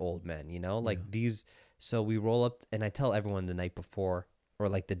people, we're old men, you know? Like these. So we roll up, and I tell everyone the night before, or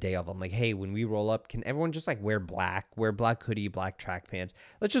like the day of, I'm like, hey, when we roll up, can everyone just like wear black hoodie, black track pants?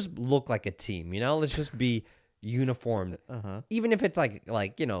 Let's just look like a team, you know? Let's just be uniformed. Even if it's like,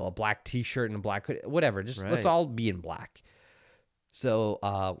 you know, a black t-shirt and a black hoodie, whatever. Just let's all be in black.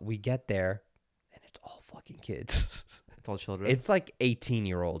 So we get there, and it's all fucking kids. It's all children. It's like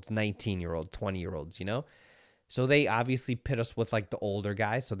 18-year-olds, 19-year-olds, 20-year-olds, you know? So they obviously pit us with like the older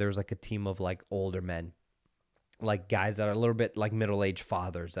guys. So there's like a team of like older men, like guys that are a little bit like middle-aged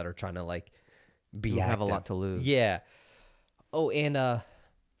fathers that are trying to like be active. Have a lot to lose. Yeah. Oh, and I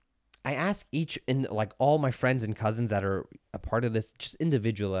ask each, and like all my friends and cousins that are a part of this, just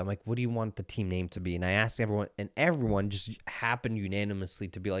individually, I'm like, what do you want the team name to be? And I ask everyone, and everyone just happened unanimously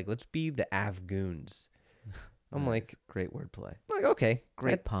to be like, let's be the Afghoons. I'm like, great wordplay. I'm like, okay,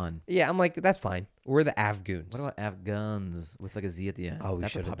 great pun. Yeah, I'm like, that's fine. We're the Afghoons. What about Afghans with like a Z at the end? Oh,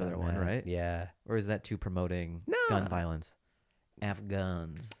 that's a popular one, right? Yeah. Or is that too promoting gun violence?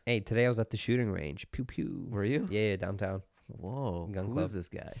 Afghans. Hey, today I was at the shooting range. Pew pew. Were you? Yeah, downtown. Whoa. Gun Who club. is this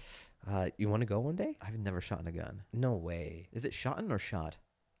guy? You want to go one day? I've never shot in a gun. No way. Is it shotting or shot?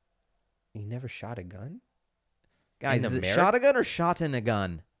 You never shot a gun? Guys, is it shot a gun or shot in a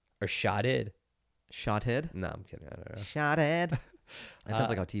gun? Or shotted? Shothead? No, I'm kidding. I don't know. Shothead. That sounds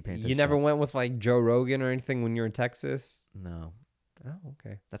like how T-Pain says You never shot. went with like Joe Rogan or anything when you were in Texas? No. Oh,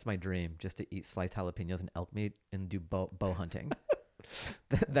 okay. That's my dream, just to eat sliced jalapenos and elk meat and do bow hunting.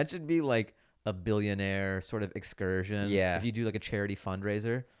 That should be like a billionaire sort of excursion. Yeah. If you do like a charity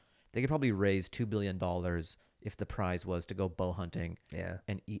fundraiser, they could probably raise $2 billion if the prize was to go bow hunting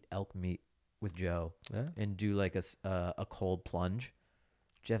and eat elk meat with Joe and do like a cold plunge.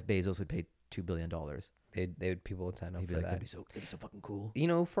 Jeff Bezos would pay $2 billion. People would sign up for like, that. That'd be so fucking cool. You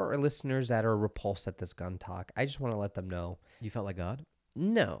know, for our listeners that are repulsed at this gun talk, I just want to let them know. You felt like God?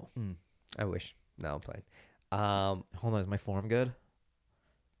 No. I wish. No, I'm playing. Hold on, is my form good?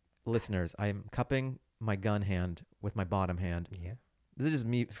 Listeners, I'm cupping my gun hand with my bottom hand. Yeah. This is just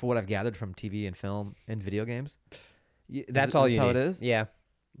me for what I've gathered from TV and film and video games. That's all you need. How it is? Yeah.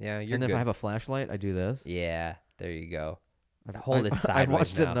 Yeah, you're And good. if I have a flashlight, I do this. Yeah, there you go. Hold it sideways. I've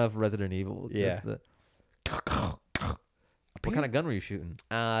watched enough Resident Evil. Yeah. What kind of gun were you shooting?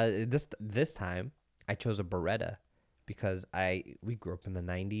 This time I chose a Beretta because we grew up in the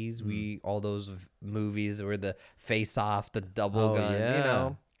 90s. All those movies were the Face Off, the double gun, you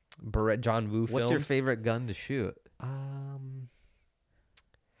know, Beretta, John Woo films. What's your favorite gun to shoot?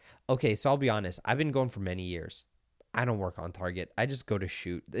 Okay, so I'll be honest. I've been going for many years. I don't work on target. I just go to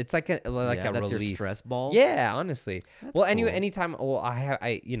shoot. It's like a that's release. Your stress ball. Yeah, honestly. That's cool. Anyway, anytime. Well, I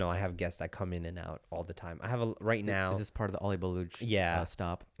have guests that come in and out all the time. I have right now. Is this part of the Ollie Baluch?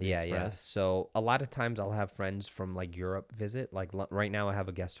 Stop. Yeah. So a lot of times I'll have friends from like Europe visit. Like right now, I have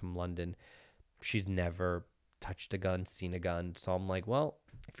a guest from London. She's never touched a gun, seen a gun. So I'm like, well,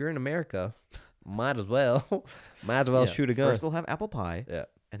 if you're in America, might as well shoot a gun. First, we'll have apple pie. Yeah.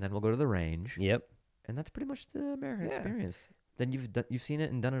 And then we'll go to the range. Yep. And that's pretty much the American experience. Then you've seen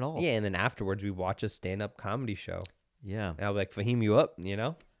it and done it all. Yeah, and then afterwards we watch a stand-up comedy show. Yeah. And I'll be like, Fahim, you up? You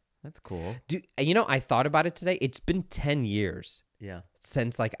know? That's cool. Dude, you know, I thought about it today. It's been 10 years. Yeah.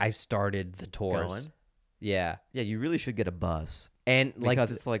 Since like I've started the tours. Going? Yeah. Yeah, you really should get a bus. And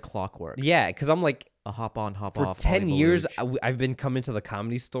because it's like clockwork. Yeah, because I'm like a hop on, hop for off. For 10 years, I've been coming to the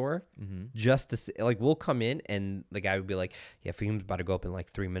Comedy Store just to see, like, we'll come in and the guy would be like, yeah, Fahim's about to go up in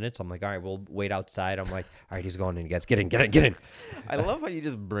like 3 minutes. I'm like, all right, we'll wait outside. I'm like, all right, he's going in. Guys, get in. I love how you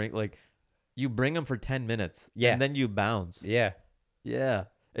just bring them for 10 minutes. Yeah. And then you bounce. Yeah. Yeah.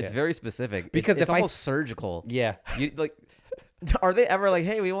 It's very specific. Because it's almost surgical. Yeah. You like... Are they ever like,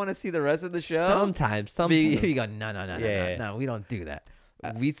 hey, we want to see the rest of the show? Sometimes. You go, no, we don't do that.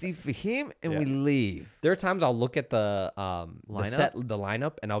 We see Fahim and we leave. There are times I'll look at the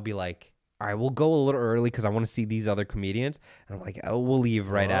lineup, and I'll be like, all right, we'll go a little early because I want to see these other comedians. And I'm like, oh, we'll leave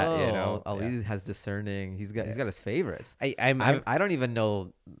right at, you know. Ali has discerning. He's got his favorites. I don't even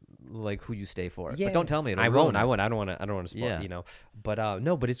know like who you stay for. Yeah, but don't tell me. I won't. I don't want to spoil. Yeah. You know. But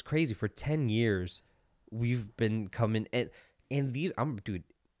no. But it's crazy. For 10 years, we've been coming and these. Dude.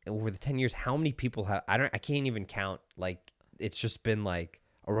 Over the 10 years, how many people have? I can't even count. Like it's just been like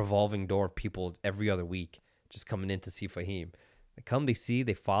a revolving door of people every other week just coming in to see Fahim. They come, they see,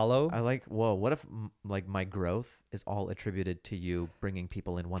 they follow. Whoa, what if like my growth is all attributed to you bringing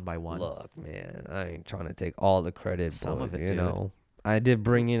people in one by one? Look, man, I ain't trying to take all the credit. Some of it, you dude. know. I did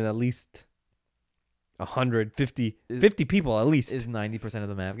bring in at least 150 people at least. Is 90% of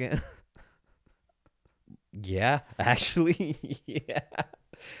them Afghan? Yeah, actually, yeah.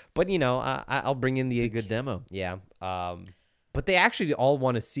 But you know, I'll bring in It's a good demo. Yeah. But they actually all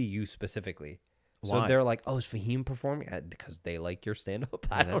want to see you specifically. So Why? they're like, "Oh, is Fahim performing?" Because they like your stand-up.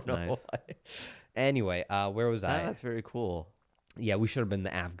 I don't know. Nice. Why. Anyway, where was I? That's very cool. Yeah, we should have been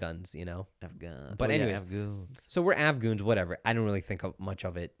the Afghans, you know. Afghans. But anyways, Afghans. so we're Afghans, whatever. I don't really think of much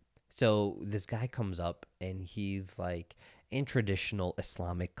of it. So this guy comes up and he's like in traditional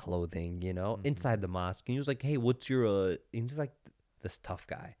Islamic clothing, you know, inside the mosque. And he was like, "Hey, what's your?" He's like this tough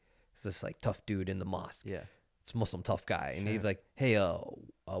guy. He's this like tough dude in the mosque. Yeah. It's a Muslim tough guy. And he's like, "Hey,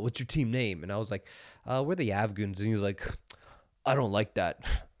 what's your team name?" And I was like, "We're the Afghans." And he's like, "I don't like that."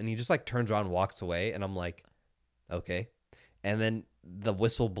 And he just like turns around and walks away. And I'm like, okay. And then the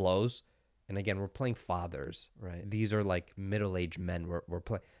whistle blows. And again, we're playing fathers. Right. These are like middle-aged men. We're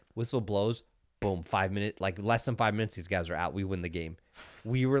playing. Whistle blows. Boom. 5 minutes. Like less than 5 minutes, these guys are out. We win the game.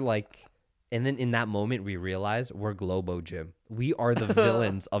 We were like, and then in that moment, we realized we're Globo Gym. We are the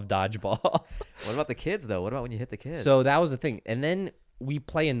villains of dodgeball. What about the kids, though? What about when you hit the kids? So that was the thing. And then we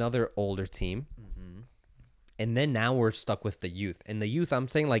play another older team. And then now we're stuck with the youth. And the youth, I'm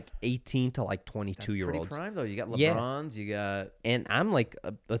saying like 18 to like 22-year-olds. Pretty prime, though. You got Yeah. LeBrons. You got... And I'm like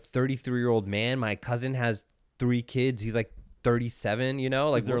a 33-year-old man. My cousin has 3 kids. He's like 37, you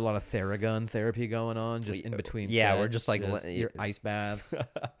know? Like, Is there a lot of Theragun therapy going on just in between Yeah, sets? we're just like... your ice baths,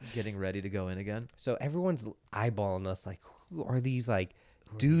 getting ready to go in again? So everyone's eyeballing us like, who are these like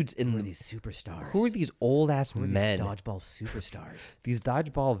dudes in... Who are these superstars? Who are these old-ass men? These dodgeball superstars. These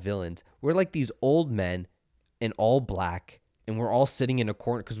dodgeball villains. We're like these old men in all black, and we're all sitting in a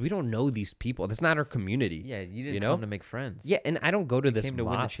corner because we don't know these people. That's not our community. Yeah, you didn't know? come to make friends. Yeah, and I don't go to this came to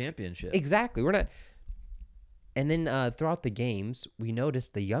win the mosque. championship. Exactly. We're not. And then throughout the games, we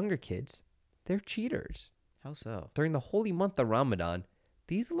noticed the younger kids, they're cheaters. How so? During the holy month of Ramadan,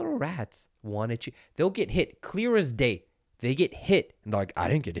 these little rats want to cheat. They'll get hit, clear as day. They get hit, and they're like, "I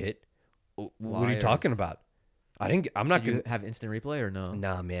didn't get hit. What are you talking about? I'm not Did gonna you have instant replay or no?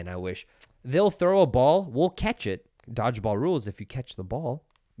 Nah, man, I wish. They'll throw a ball, we'll catch it. Dodgeball rules: if you catch the ball,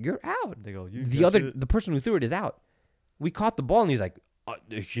 you're out. They go, the person who threw it is out. We caught the ball, and he's like,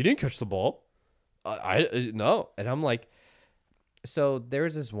 "He didn't catch the ball. No." And I'm like, so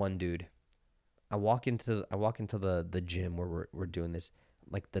there's this one dude. I walk into the gym where we're doing this.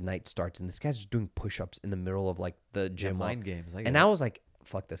 Like the night starts, and this guy's just doing push-ups in the middle of like the gym. mind games. And I was like,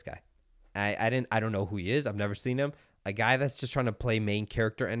 "Fuck this guy." I don't know who he is. I've never seen him. A guy that's just trying to play main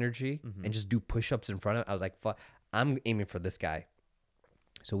character energy and just do push-ups in front of him. I was like, fuck, I'm aiming for this guy.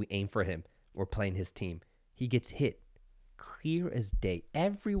 So we aim for him. We're playing his team. He gets hit clear as day.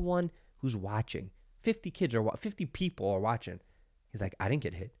 Everyone who's watching, 50 people are watching. He's like, I didn't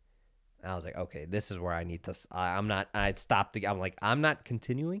get hit. And I was like, okay, this is where I need to, I stopped. I'm like, I'm not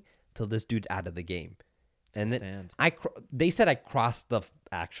continuing till this dude's out of the game. And then they said I crossed the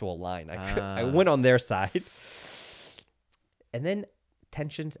actual line. I went on their side. And then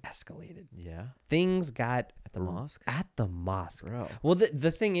tensions escalated. Yeah. Things got... At the mosque? At the mosque. Bro. Well,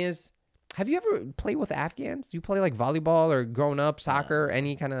 the thing is, have you ever played with Afghans? You play like volleyball or growing up, soccer,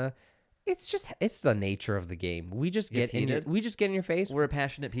 any kind of... It's the nature of the game. We just get in your face. We're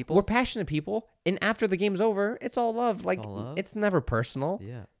passionate people. We're passionate people. And after the game's over, it's all love. Like, it's never personal.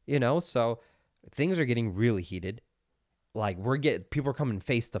 Yeah. You know, so things are getting really heated. Like, people are coming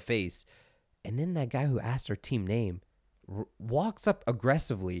face to face. And then that guy who asked our team name walks up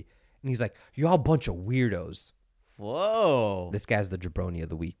aggressively, and he's like, "Y'all a bunch of weirdos." Whoa. This guy's the jabroni of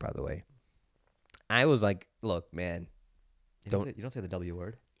the week, by the way. I was like, "Look, man, you don't say the W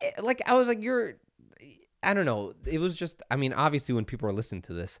word." Like, I was like, I don't know. It was just, I mean, obviously when people are listening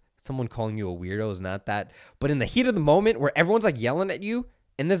to this, someone calling you a weirdo is not that. But in the heat of the moment where everyone's like yelling at you,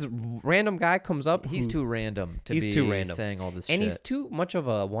 and this random guy comes up. He's too random to be saying all this shit. And he's too much of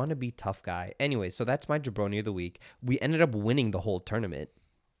a wannabe tough guy. Anyway, so that's my jabroni of the week. We ended up winning the whole tournament.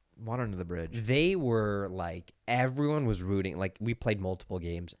 Water under the bridge. They were like, everyone was rooting. Like, we played multiple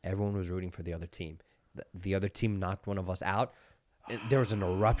games. Everyone was rooting for the other team. The other team knocked one of us out. There was an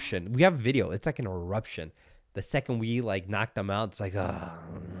eruption. We have video. It's like an eruption. The second we like knocked them out, it's like, oh,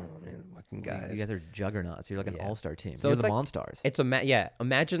 man, fucking guys. You guys are juggernauts. You're like an all-star team. So you're it's the like, Monstars. It's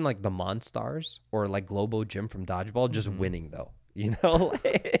imagine like the Monstars or like Globo Gym from Dodgeball just winning though. You know,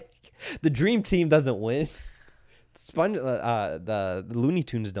 like, the dream team doesn't win. The Looney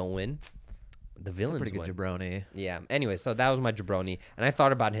Tunes don't win. The villains pretty good win. jabroni. Yeah. Anyway, so that was my jabroni, and I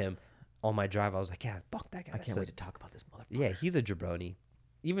thought about him on my drive. I was like, yeah, fuck that guy. I can't wait to talk about this motherfucker. Yeah, he's a jabroni.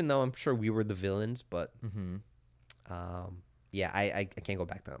 Even though I'm sure we were the villains, but yeah, I can't go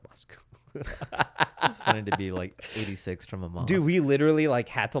back to that mosque. It's funny to be like 86 from a mosque. Dude, we literally like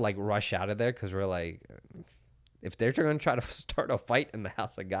had to like rush out of there because we're like, if they're going to try to start a fight in the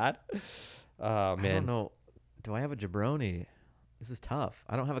house of God, man. I don't know. Do I have a jabroni? This is tough.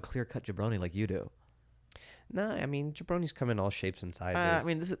 I don't have a clear-cut jabroni like you do. No, I mean, jabronis come in all shapes and sizes. I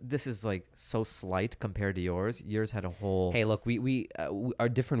mean, this is like so slight compared to yours. Yours had a whole... Hey, look, we are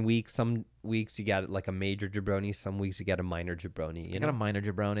different weeks. Some weeks you got like a major jabroni. Some weeks you got a minor jabroni. I got a minor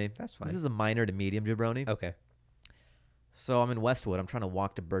jabroni. That's fine. This is a minor to medium jabroni. Okay. So I'm in Westwood. I'm trying to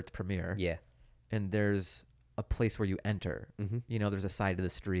walk to Bert's Premiere. Yeah. And there's a place where you enter. Mm-hmm. You know, there's a side of the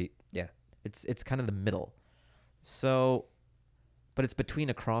street. Yeah. It's kind of the middle. So, but it's between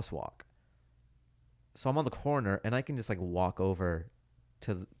a crosswalk. So I'm on the corner, and I can just like walk over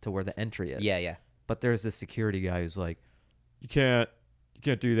to where the entry is. Yeah, yeah. But there's this security guy who's like, you can't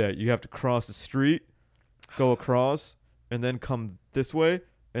do that. You have to cross the street, go across, and then come this way,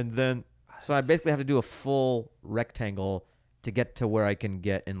 and then. So I basically have to do a full rectangle to get to where I can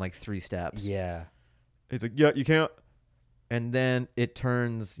get in like 3 steps. Yeah. He's like, yeah, you can't. And then it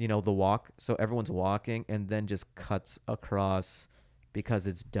turns, you know, the walk. So everyone's walking, and then just cuts across. Because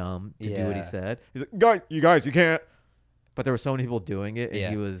it's dumb to do what he said. He's like, you guys, you can't. But there were so many people doing it,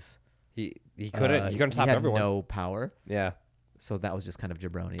 and he couldn't stop everyone. He had no power. Yeah. So that was just kind of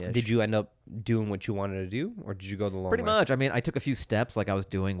jabroni-ish. Did you end up doing what you wanted to do, or did you go the long way? Pretty much. I mean, I took a few steps, like I was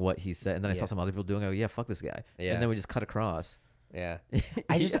doing what he said, and then I saw some other people doing it. I go, yeah, fuck this guy. Yeah. And then we just cut across. Yeah.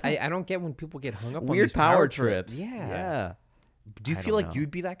 I don't get when people get hung up on Weird these power trips. Yeah. Yeah. Do you feel like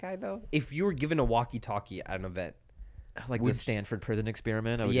you'd be that guy though? If you were given a walkie-talkie at an event. Like the Stanford prison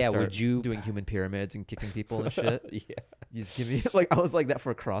experiment. I would would you doing human pyramids and kicking people and shit? Yeah. You just give me like I was like that for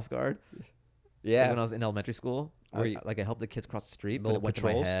a cross guard. Yeah. Like when I was in elementary school, I helped the kids cross the street, but it went to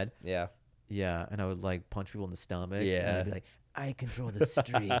my head. Yeah. Yeah, and I would like punch people in the stomach. Yeah. And I'd be like, I control the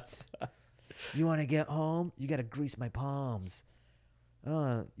streets. You want to get home? You got to grease my palms.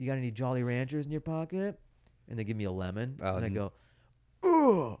 You got any Jolly Ranchers in your pocket? And they give me a lemon, and I go,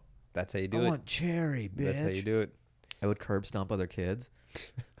 ooh. That's how you do I it. want cherry, bitch. That's how you do it. I would curb stomp other kids.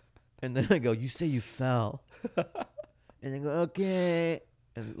 And then I go, you say you fell. And they go, okay.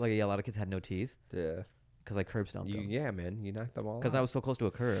 And like, yeah, a lot of kids had no teeth. Yeah. Because I curb stomped them. Yeah, man. You knocked them all out. Because I was so close to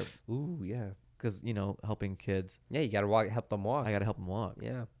a curb. Ooh, yeah. Because, you know, helping kids. Yeah, you got to help them walk. I got to help them walk.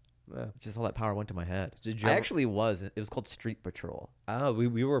 Yeah. It's just all that power went to my head. Did you I actually was. It was called Street Patrol. Oh,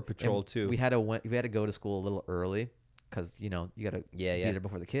 we were patrol And too. We had to go to school a little early. Because, you know, you got to be there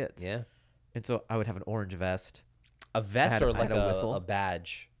before the kids. Yeah. And so I would have an orange vest. A vest or like a whistle? A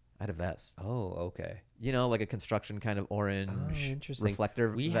badge? I had a vest. Oh, okay. You know, like a construction kind of orange interesting. reflector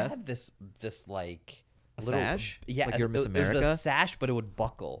vest. We had this like a sash? Yeah, like your Miss America? It was a sash, but it would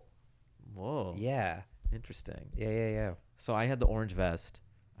buckle. Whoa. Yeah. Interesting. Yeah. So I had the orange vest,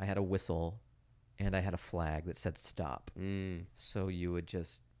 I had a whistle, and I had a flag that said stop. So you would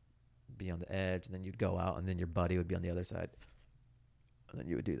just be on the edge, and then you'd go out, and then your buddy would be on the other side. And then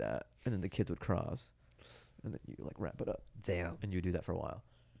you would do that, and then the kids would cross. And then you like wrap it up. Damn. And you do that for a while.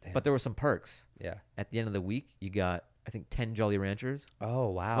 Damn. But there were some perks. Yeah. At the end of the week, you got, I think, 10 Jolly Ranchers.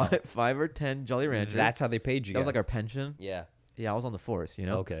 Oh, wow. 5 or 10 Jolly Ranchers. That's how they paid you That guys. was like our pension. Yeah. Yeah, I was on the force, you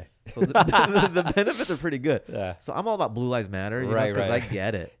know? Okay. So the benefits are pretty good. Yeah. So I'm all about Blue Lives Matter, you right, know, because right. I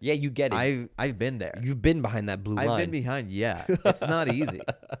get it. Yeah, you get it. I've been there. You've been behind that blue line. I've been behind, yeah. It's not easy.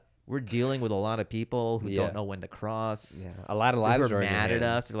 We're dealing with a lot of people who don't know when to cross. Yeah. A lot of lives who are are in mad your at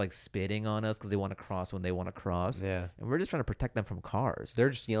hands. us. They're like spitting on us because they want to cross when they want to cross. Yeah. And we're just trying to protect them from cars.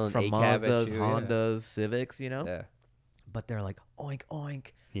 They're just yelling from ACAB at Mazdas, you, Hondas, Civics, you know? Yeah. But they're like, oink, oink,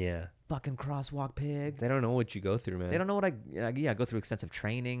 Yeah. fucking crosswalk pig. They don't know what you go through, man. They don't know what I go through extensive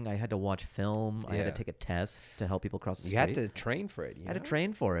training. I had to watch film. I had to Yeah. take a test to help people cross the street. You had to train for it. I had to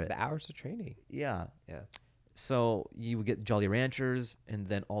train for it. The hours of training. Yeah. Yeah. So you would get Jolly Ranchers, and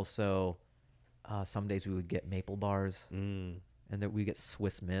then also some days we would get maple bars, and then we get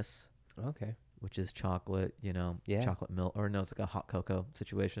Swiss Miss. Okay. which is chocolate, chocolate milk, or no, it's like a hot cocoa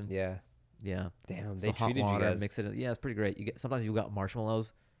situation. Yeah. Yeah. Damn, So they hot treated water, you guys. mix it in. Yeah, it's pretty great. Sometimes you got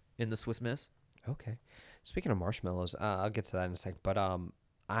marshmallows in the Swiss Miss. Okay. Speaking of marshmallows, I'll get to that in a sec. But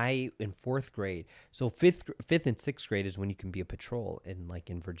I in 4th grade, so fifth and 6th grade is when you can be a patrol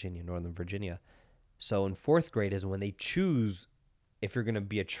in Virginia, Northern Virginia. So in 4th grade is when they choose if you're gonna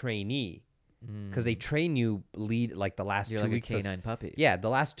be a trainee, because they train you lead the last 2 weeks. You're like a canine puppy. Yeah, the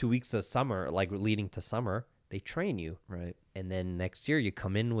last 2 weeks of summer, leading to summer, they train you. Right. And then next year you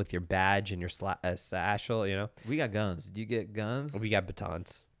come in with your badge and your satchel. We got guns. Did you get guns? We got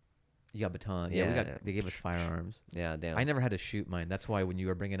batons. You got baton. Yeah, they gave us firearms. Yeah, damn. I never had to shoot mine. That's why when you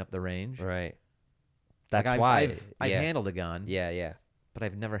were bringing up the range. Right. That's why. I've yeah. handled a gun. Yeah. But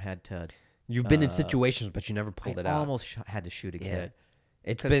I've never had to. You've been in situations, but you never pulled it out. I almost had to shoot a kid.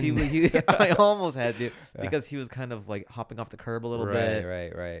 It's been. I almost had to because he was kind of hopping off the curb a little bit.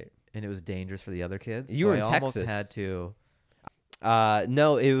 Right. And it was dangerous for the other kids. You were in I Texas. Almost had to.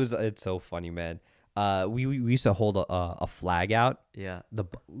 No, it's so funny, man. We used to hold a flag out. Yeah.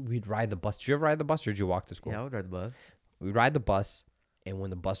 We'd ride the bus. Did you ever ride the bus, or did you walk to school? Yeah, I would ride the bus. We'd ride the bus, and when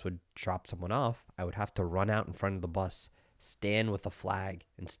the bus would drop someone off, I would have to run out in front of the bus, stand with a flag,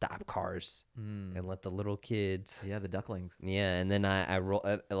 and stop cars, and let the little kids. Yeah, the ducklings. Yeah, and then I roll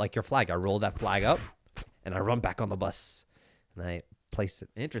like your flag. I roll that flag up, and I run back on the bus, and I place it.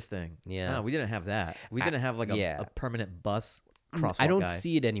 Interesting. Yeah. No, we didn't have that. We didn't have a permanent bus crosswalk. I don't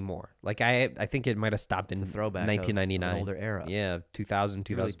see it anymore. I think it might have stopped in a throwback 1999. of an older era. Yeah, 2000.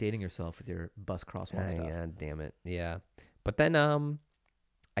 You're really dating yourself with your bus crosswalk stuff. Yeah, damn it. Yeah, but then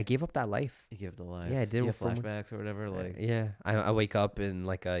I gave up that life. You gave up the life. Yeah, I did. Do you have flashbacks or whatever. Yeah, I wake up in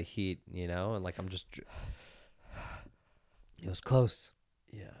a heat, and I'm just. It was close.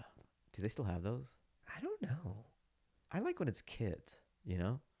 Yeah. Do they still have those? I don't know. I like when it's kids.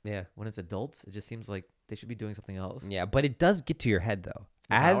 Yeah. When it's adults, it just seems like they should be doing something else. Yeah, but it does get to your head though.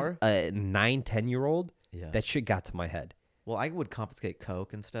 As a 9-10-year-old, that shit got to my head. Well, I would confiscate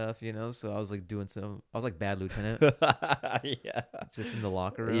coke and stuff, so I was doing I was like bad lieutenant. Yeah. Just in the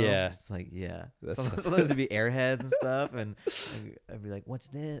locker room. Yeah. Just sometimes it'd be airheads and stuff, and I'd be like, "What's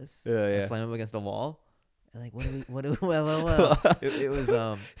this?" Yeah. I'd slam them against the wall. And what do we it was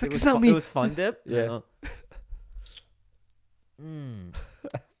it was fun dip. Yeah.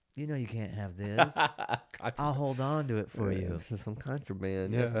 You can't have this. I'll hold on to it for you. This is some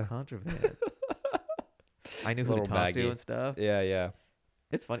contraband. Yeah, some contraband. I knew who to talk to and stuff. Yeah.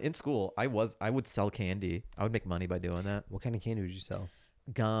 It's fun. In school, I would sell candy. I would make money by doing that. What kind of candy would you sell?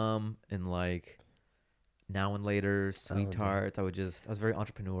 Gum and now and later sweet tarts. I was very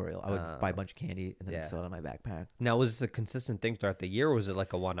entrepreneurial. I would buy a bunch of candy and then sell it in my backpack. Now, was this a consistent thing throughout the year, or was it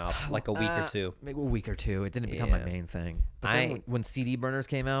like a one-off, like a week or two? Maybe a week or two. It didn't become my main thing. But then when CD burners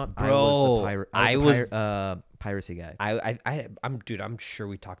came out, bro, I was the piracy guy. I'm sure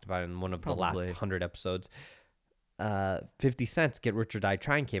we talked about it in one of the last 100 episodes. 50 cents, Get Rich or Die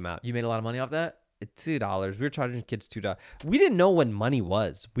Trying came out. You made a lot of money off that? $2. We were charging kids $2. We didn't know when money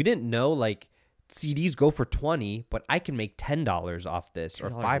was. We didn't know CDs go for $20, but I can make $10 off this or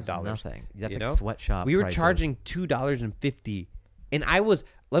 $5. Nothing. That's sweatshop. We were prices. charging $2.50, and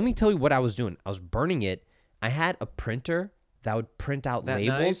let me tell you what I was doing. I was burning it. I had a printer that would print out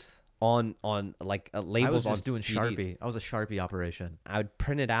labels on labels. I was just on doing CDs. Sharpie. I was a Sharpie operation. I would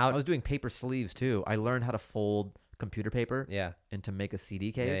print it out. I was doing paper sleeves too. I learned how to fold computer paper. Yeah. And to make a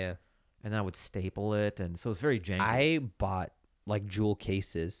CD case. Yeah. And then I would staple it, and so it's very janky. I bought jewel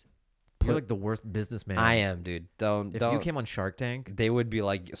cases. You're like the worst businessman. I am, dude. If you came on Shark Tank, they would be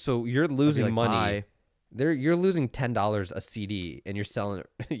like, so you're losing money. You're losing $10 a CD, and you're selling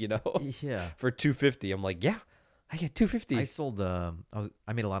it, yeah, for $2.50. I'm like, yeah, I get $2.50. I sold.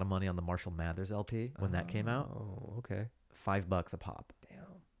 I made a lot of money on the Marshall Mathers LP when that came out. Oh, okay. $5 a pop. Damn.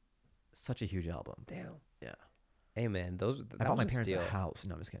 Such a huge album. Damn. Yeah. Hey man, I bought my parents a house.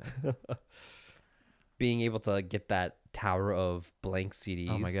 No, I'm just kidding. Being able to get that tower of blank CDs.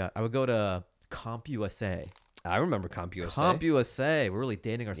 Oh my god, I would go to CompUSA. I remember CompUSA. CompUSA. We're really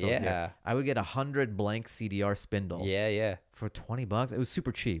dating ourselves Yeah. here. I would get 100 blank CDR spindle. Yeah. For $20. It was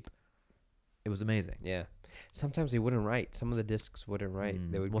super cheap. It was amazing. Yeah. Sometimes they wouldn't write. Some of the discs wouldn't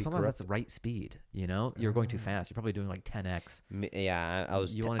write. They would be sometimes that's the right speed. You're going too fast. You're probably doing 10x. Yeah, I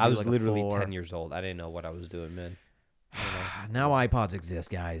was a literally 4. 10 years old. I didn't know what I was doing, man. Now iPods exist,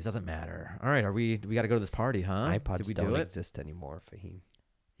 guys. Doesn't matter. All right, we got to go to this party, huh? iPods don't exist anymore, Fahim.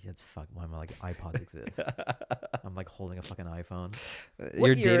 Yeah, it's fuck. Why am I like iPods exist? I'm like holding a fucking iPhone.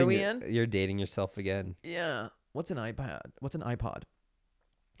 What year are we in? You're dating yourself again. Yeah. What's an iPad? What's an iPod?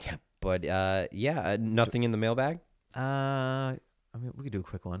 Yeah, but nothing in the mailbag. I mean, we could do a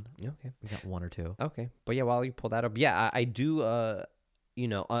quick one. Okay. We got one or two. Okay. But yeah, while you pull that up, yeah, I do,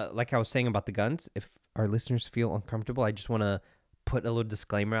 like I was saying about the guns, if our listeners feel uncomfortable, I just want to put a little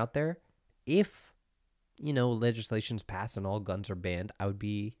disclaimer out there. If, legislation's passed and all guns are banned, I would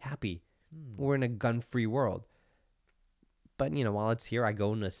be happy. We're in a gun-free world. But, while it's here, I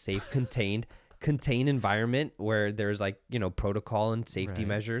go in a safe, contained environment where there's like, protocol and safety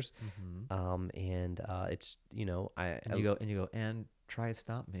measures. And it's, you go and try to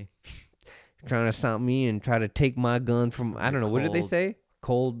stop me. Trying to stop me and try to take my gun from, I don't know, what did they say?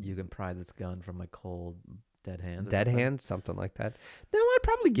 Cold. You can pry this gun from my cold dead hands. Dead hands, something like that. No, I'd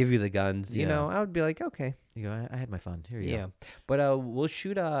probably give you the guns. Yeah. I would be like, okay. You go, I had my fun. Here you go. Yeah. But we'll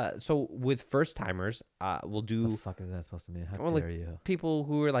shoot, so with first timers, we'll do. What the fuck is that supposed to mean? How dare you? People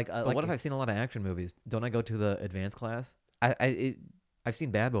who are like. But what if I've seen a lot of action movies? Don't I go to the advanced class? I've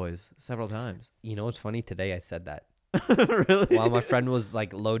seen Bad Boys several times. You know what's funny? Today I said that. Really? While my friend was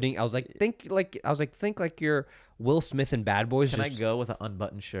like loading, I was like, think like you're Will Smith in Bad Boys. Can I go with an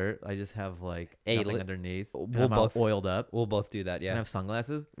unbuttoned shirt? I just have like nothing underneath. We'll both oiled up. We'll both do that. Yeah. Can I have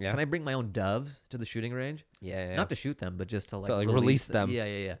sunglasses? Yeah. Can I bring my own doves to the shooting range? Yeah. Not to shoot them, but just to release them.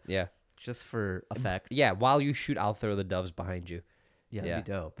 Yeah. Just for effect. Yeah. While you shoot, I'll throw the doves behind you. Yeah, that'd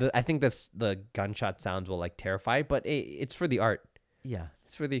be dope. I think the gunshot sounds will like terrify, but it's for the art. Yeah.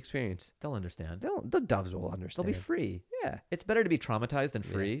 It's for the experience. They'll understand. The doves will understand. They'll be free. Yeah. It's better to be traumatized and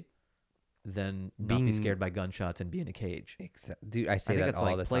free than not be scared by gunshots and be in a cage. Dude, I say that all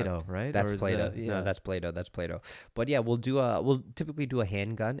like the Play-Doh, time. right? That's Play-Doh. No, that's Play-Doh. That's Play-Doh. But yeah, we'll typically do a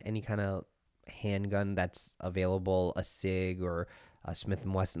handgun, any kind of handgun that's available, a SIG or a Smith &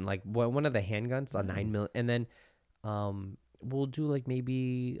 Wesson, like one of the handguns, a 9mm, and then we'll do like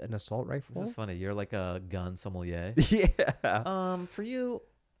maybe an assault rifle. This is funny. You're like a gun sommelier. Yeah. For you,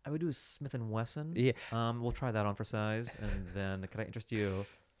 I would do a Smith & Wesson. Yeah. We'll try that on for size, and then could I interest you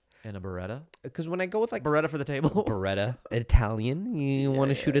in a Beretta? Because when I go with like Beretta for the table, Beretta Italian. You want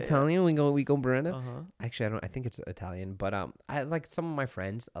to shoot Italian? We go Beretta. Uh-huh. Actually, I think it's Italian, but I like some of my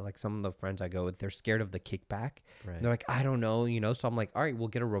friends, like some of the friends I go with, they're scared of the kickback. Right. They're like, I don't know, So I'm like, all right, we'll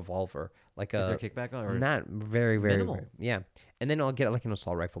get a revolver. Like is there a kickback on or not very, very minimal? Yeah, and then I'll get like an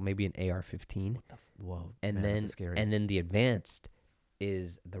assault rifle, maybe an AR-15. Whoa, and man, that's scary. then the advanced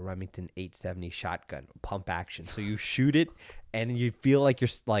is the Remington 870 shotgun, pump action. So you shoot it and you feel like you're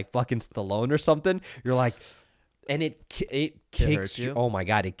like fucking Stallone or something. You're like, and it kicks. Oh my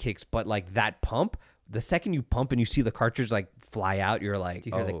God, it kicks. But like that pump, the second you pump and you see the cartridge like fly out, you're like, do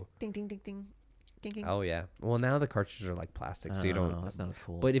you hear like ding, ding, ding, ding, ding, ding? Oh yeah. Well, now the cartridges are like plastic, so you don't. No, that's not as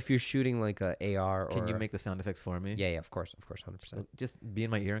cool. But if you're shooting like a AR, can you make the sound effects for me? Yeah, of course, 100%. So just be in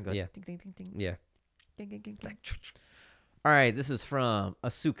my ear and go, yeah, ding, ding, ding, ding. Yeah. Ding, ding, ding, ding. All right, this is from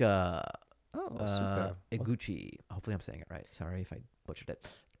Asuka. Asuka. Iguchi. Hopefully I'm saying it right. Sorry if I butchered it.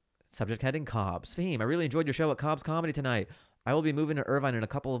 Subject heading, Cobbs. Fahim, I really enjoyed your show at Cobbs Comedy tonight. I will be moving to Irvine in a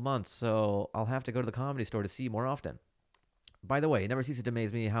couple of months, so I'll have to go to the Comedy Store to see you more often. By the way, it never ceases to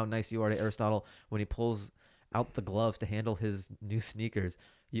amaze me how nice you are to Aristotle when he pulls out the gloves to handle his new sneakers.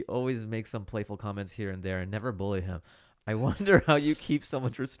 You always make some playful comments here and there and never bully him. I wonder how you keep so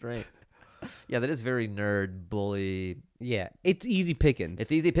much restraint. Yeah, that is very nerd, bully. Yeah, it's easy pickings.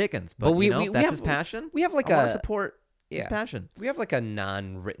 It's easy pickings, but that's his passion. We have like I want to support his passion. We have like a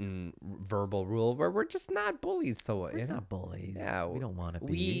non-written verbal rule where we're just not bullies to what. We're not bullies. Yeah, we don't want to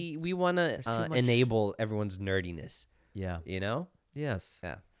be. We want to enable everyone's nerdiness. Yeah. Yes.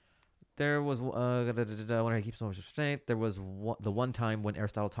 Yeah. There was when I keep so much restraint. There was the one time when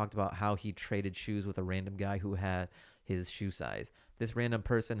Aristotle talked about how he traded shoes with a random guy who had his shoe size. This random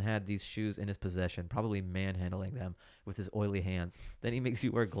person had these shoes in his possession, probably manhandling them with his oily hands. Then he makes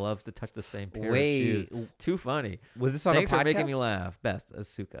you wear gloves to touch the same pair of shoes. Too funny. Was this on Thanks a podcast? for making me laugh. Best,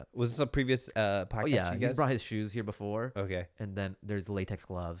 Asuka. Was this a previous podcast? Oh, yeah. He's brought his shoes here before. Okay. And then there's latex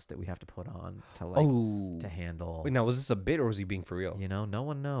gloves that we have to put on to to handle. Wait, now, was this a bit or was he being for real? No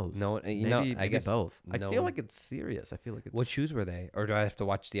one knows. Maybe I guess both. I feel like it's serious. I feel like it's... What shoes were they? Or do I have to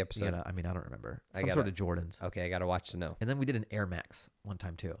watch the episode? I don't remember. Some sort of Jordans. Okay, I got to watch to know. And then we did an Air Max one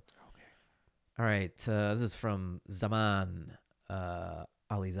time too. Okay. All right. This is from Zaman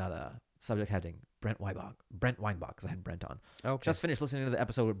Alizada. Subject heading, Brent Weinbach, because I had Brent on. Okay. Just finished listening to the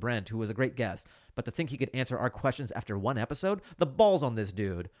episode with Brent, who was a great guest. But to think he could answer our questions after one episode, the balls on this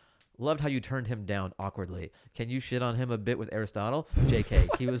dude. Loved how you turned him down awkwardly. Can you shit on him a bit with Aristotle?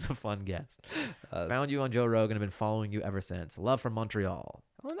 JK, he was a fun guest. Found you on Joe Rogan and been following you ever since. Love from Montreal.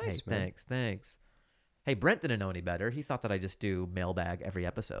 Oh, nice, man. Thanks. Hey, Brent didn't know any better. He thought that I just do mailbag every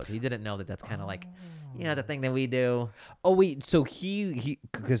episode. He didn't know that that's kind of like, the thing that we do. Oh, wait. So he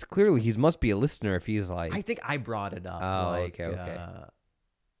because clearly he must be a listener if he's like. I think I brought it up. Oh, okay.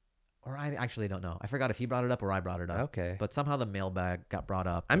 Or I actually don't know. I forgot if he brought it up or I brought it up. Okay. But somehow the mailbag got brought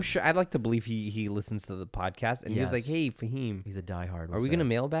up. I'm sure. I'd like to believe he listens to the podcast and he was like, hey, Fahim. He's a diehard. Are we going to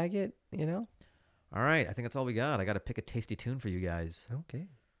mailbag it, All right. I think that's all we got. I got to pick a tasty tune for you guys. Okay.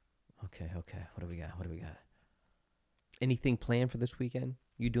 Okay. What do we got? Anything planned for this weekend?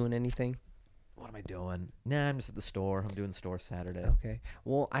 You doing anything? What am I doing? Nah, I'm just at the store. I'm doing the store Saturday. Okay.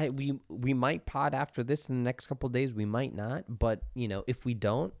 Well, we might pod after this in the next couple of days. We might not, but if we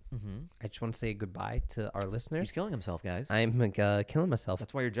don't, I just want to say goodbye to our listeners. He's killing himself, guys. I'm killing myself.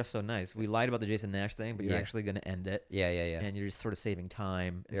 That's why you're just so nice. We lied about the Jason Nash thing, but you're actually going to end it. Yeah. And you're just sort of saving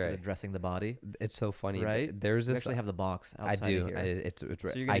time instead of dressing the body. It's so funny, right? There's this. You actually have the box outside I do. Of here. It's so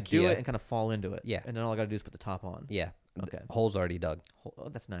you're going to do it and kind of fall into it. Yeah. And then all I got to do is put the top on. Yeah. Okay. Hole's already dug. Oh,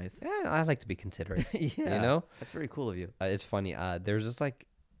 that's nice. Yeah, I like to be considerate. Yeah. That's very cool of you. It's funny. There's just like,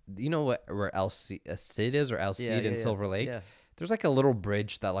 where Sid is or El Cid in Silver Lake? Yeah. There's like a little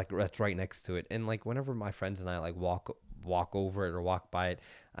bridge that's right next to it. And like whenever my friends and I like walk over it or walk by it,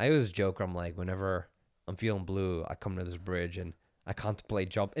 I always joke. I'm like, whenever I'm feeling blue, I come to this bridge and I contemplate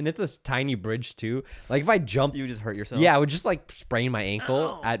jump. And it's a tiny bridge too. Like if I jump, you just hurt yourself. Yeah, I would just like sprain my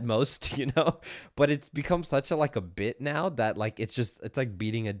ankle at most, But it's become such a bit now that like it's like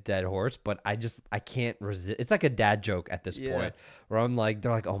beating a dead horse. But I can't resist. It's like a dad joke at this point where I'm like,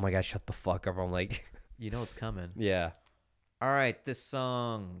 they're like, oh my gosh, shut the fuck up. I'm like, it's coming. Yeah. All right, this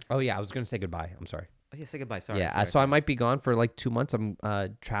song. Oh yeah, I was gonna say goodbye. I'm sorry. Oh yeah, say goodbye. Sorry. Yeah, so I might be gone for like 2 months. I'm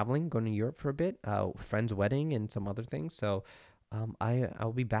traveling, going to Europe for a bit, friend's wedding and some other things. So.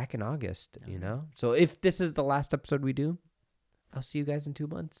 I'll be back in August, So if this is the last episode we do, I'll see you guys in 2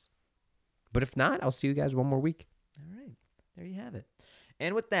 months. But if not, I'll see you guys one more week. All right. There you have it.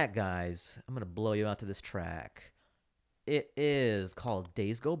 And with that, guys, I'm going to blow you out to this track. It is called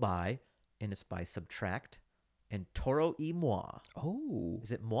Days Go By, and it's by Subtract and Toro y Moi. Oh.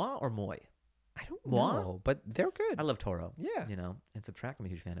 Is it Moi or Moi? I don't know, but they're good. I love Toro. Yeah. And Subtract I'm a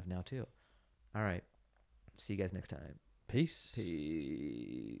huge fan of now, too. All right. See you guys next time. Peace.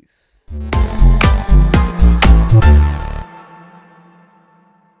 Peace.